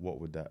 like what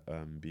would that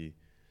be?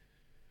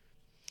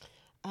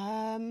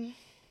 I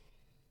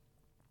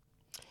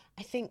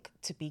think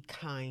to be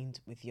kind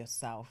with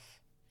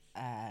yourself,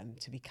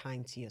 to be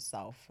kind to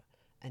yourself,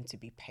 and to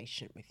be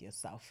patient with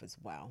yourself as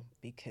well,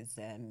 because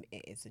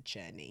it is a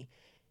journey.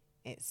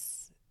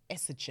 It's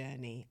a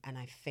journey, and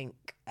I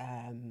think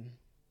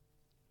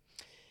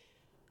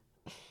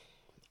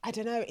I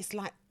don't know. It's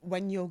like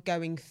when you're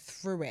going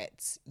through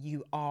it,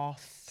 you are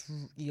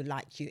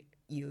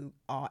you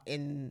are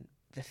in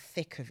the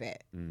thick of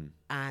it,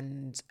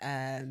 and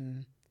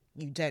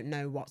you don't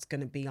know what's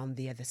going to be on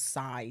the other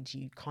side.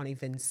 You can't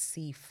even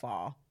see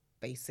far,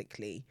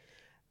 basically.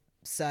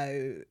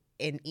 So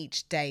in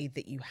each day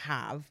that you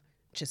have,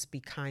 just be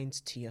kind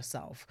to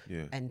yourself,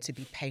 and to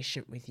be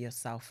patient with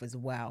yourself as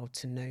well,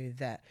 to know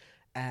that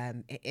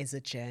it is a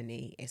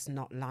journey. It's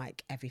not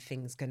like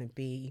everything's going to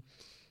be,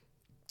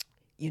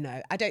 you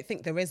know, I don't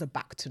think there is a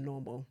back to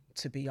normal,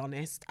 to be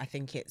honest. I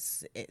think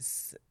it's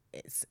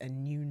a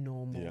new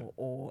normal,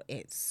 or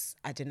it's,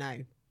 I don't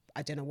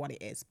know what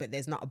it is, but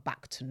there's not a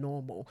back to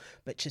normal.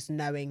 But just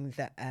knowing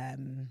that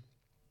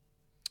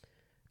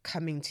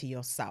coming to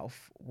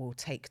yourself will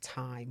take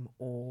time,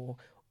 or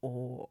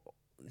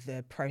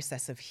the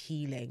process of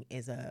healing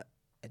is a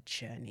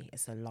journey.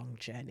 It's a long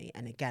journey.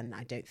 And again,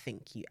 I don't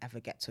think you ever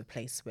get to a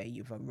place where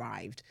you've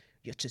arrived.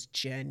 You're just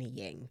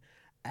journeying.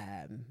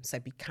 So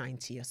be kind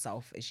to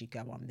yourself as you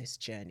go on this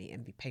journey,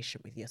 and be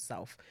patient with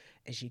yourself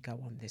as you go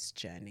on this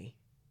journey.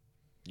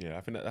 Yeah,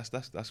 I think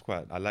that's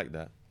quite, I like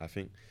that. I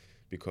think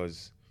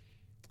because,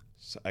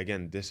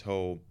 again, this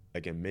whole,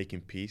 again,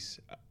 making peace,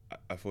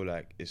 I feel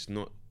like it's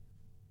not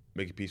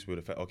making peace with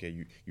the fact,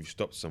 okay, you've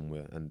stopped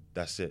somewhere and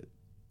that's it.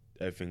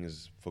 Everything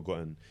is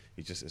forgotten.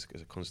 It's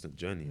a constant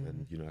journey.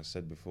 And, you know, I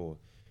said before,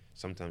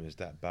 sometimes it's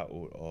that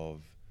battle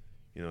of,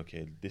 you know,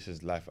 okay, this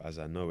is life as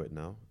I know it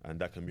now, and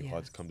that can be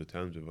hard to come to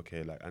terms with.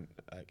 Okay,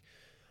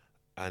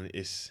 and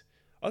it's,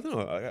 I don't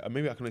know.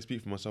 Maybe I can only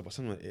speak for myself, but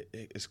sometimes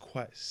it's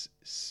quite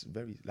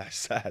very like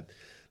sad.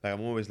 Like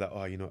I'm always like,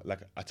 oh, you know, like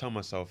I tell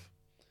myself,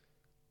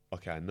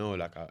 okay, I know,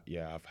 like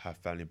I've had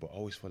family, but I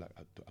always feel like,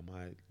 am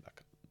I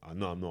like, I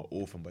know I'm not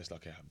orphan, but it's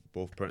like, okay,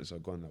 both parents are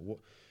gone. Like what,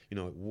 you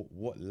know,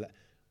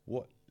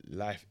 what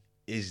life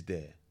is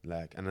there?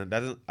 Like, and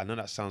I know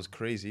that sounds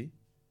crazy,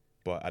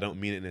 but I don't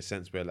mean it in a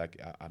sense where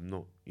like I'm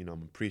not, you know,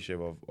 I'm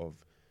appreciative of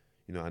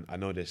you know, I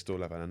know there's still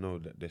life, and I know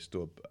that I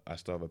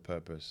still have a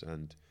purpose,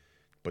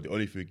 but the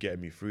only thing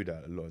getting me through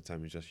that a lot of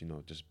time is just, you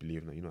know, just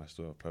believing that, you know, I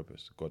still have a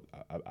purpose. God,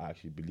 I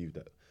actually believe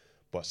that,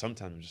 but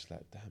sometimes I'm just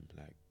like, damn,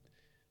 like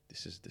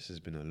this has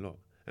been a lot.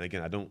 And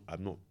again,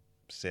 I'm not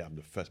saying I'm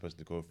the first person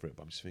to go through it,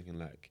 but I'm just thinking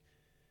like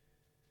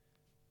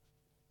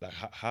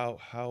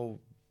how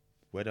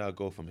where do I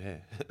go from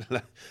here?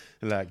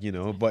 like, you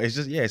know, but it's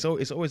just,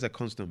 it's always a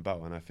constant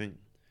battle. And I think,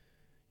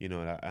 you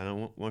know,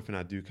 and one thing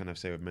I do kind of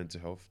say with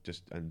mental health,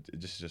 just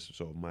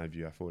sort of my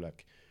view, I feel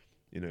like,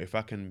 you know, if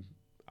I can,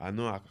 I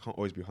know I can't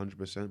always be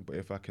 100%, but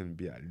if I can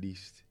be at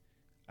least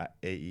at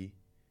 80,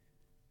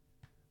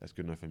 that's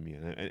good enough for me.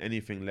 And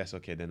anything less,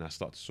 okay, then I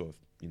start to sort of,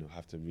 you know,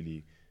 have to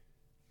really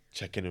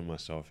check in with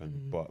myself.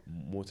 And but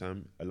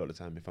a lot of the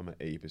time, if I'm at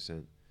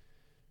 80%,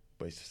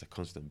 but it's just a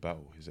constant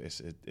battle.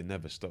 It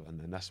never stops,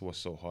 and that's what's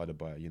so hard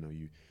about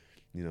it.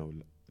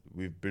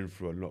 We've been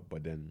through a lot,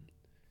 but then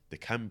there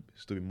can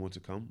still be more to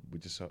come. We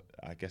just,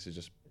 I guess, it's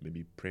just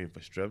maybe praying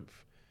for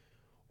strength,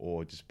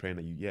 or just praying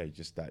that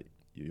just that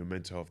your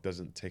mental health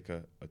doesn't take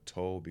a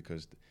toll,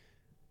 because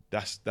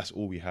that's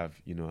all we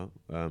have,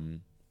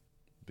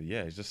 But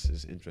yeah,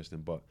 it's interesting.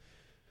 But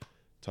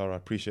Tara, I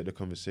appreciate the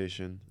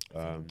conversation.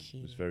 Thank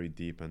you. It was very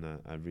deep, and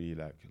I really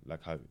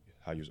like how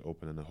you was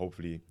open, and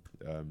hopefully,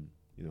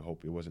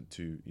 hope it wasn't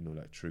too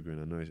triggering.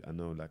 I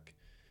know like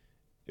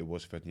it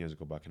was 13 years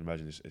ago, but I can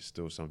imagine it's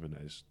still something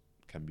that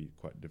can be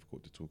quite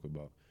difficult to talk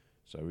about.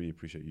 So I really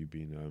appreciate you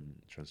being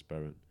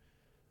transparent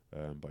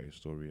about your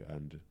story.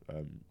 And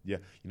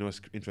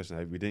it's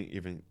interesting. We didn't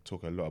even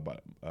talk a lot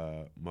about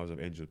Mothers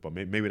of Angels, but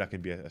maybe that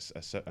can be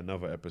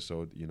another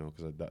episode.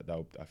 Because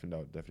I think that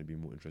would definitely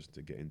be more interesting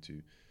to get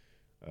into.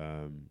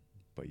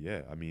 But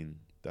yeah, I mean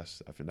I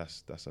think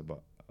that's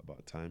about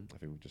time. I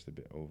think we're just a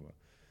bit over.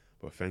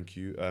 But thank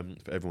you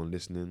for everyone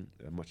listening.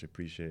 Much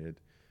appreciated.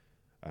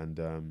 And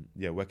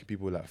where can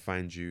people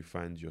find you,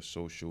 find your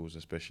socials,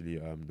 especially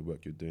the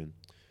work you're doing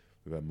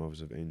with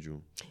Mothers of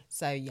Angel?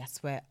 So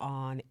yes, we're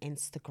on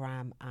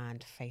Instagram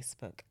and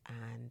Facebook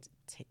and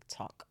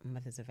TikTok.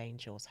 Mothers of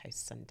Angels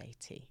host Sunday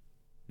Tea.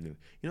 Yeah,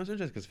 it's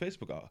interesting because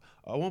Facebook,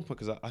 at one point,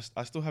 because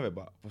I still have it,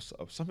 but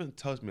something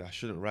tells me I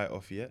shouldn't write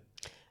off yet.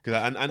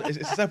 Because and it's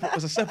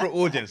a separate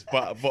audience,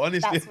 but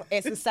honestly,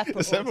 it's a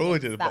separate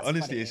audience. But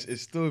honestly,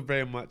 it's still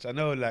very much. I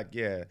know,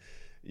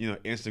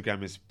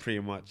 Instagram is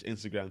pretty much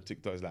Instagram,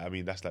 TikTok is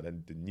that's like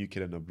the new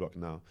kid on the block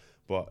now.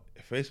 But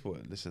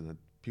Facebook, listen,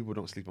 people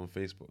don't sleep on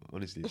Facebook.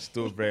 Honestly, it's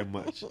still very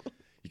much.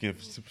 You can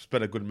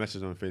spread a good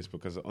message on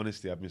Facebook, because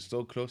honestly, I've been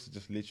so close to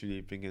just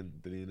literally thinking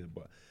deleting it.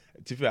 But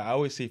to be fair, I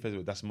always see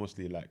Facebook. That's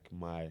mostly like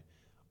my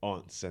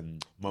aunts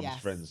and mum's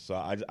friends. So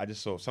I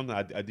just saw something.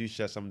 I do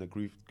share some of the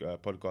grief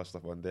podcast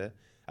stuff on there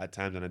at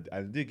times, and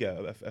I do get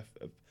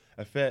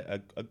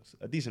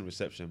a decent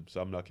reception. So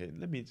I'm like, okay,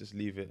 let me just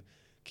leave it,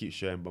 keep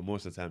sharing. But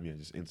most of the time,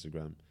 just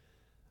Instagram.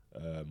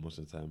 Most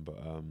of the time,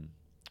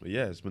 but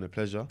yeah, it's been a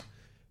pleasure.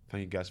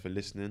 Thank you guys for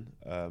listening.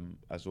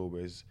 As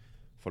always,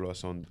 follow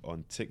us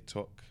on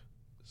TikTok,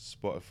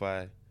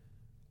 Spotify,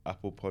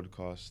 Apple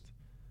Podcast,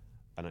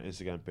 and our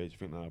Instagram page,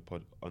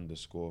 @pod_.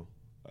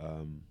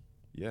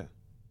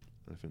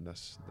 I think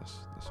that's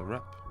a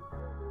wrap.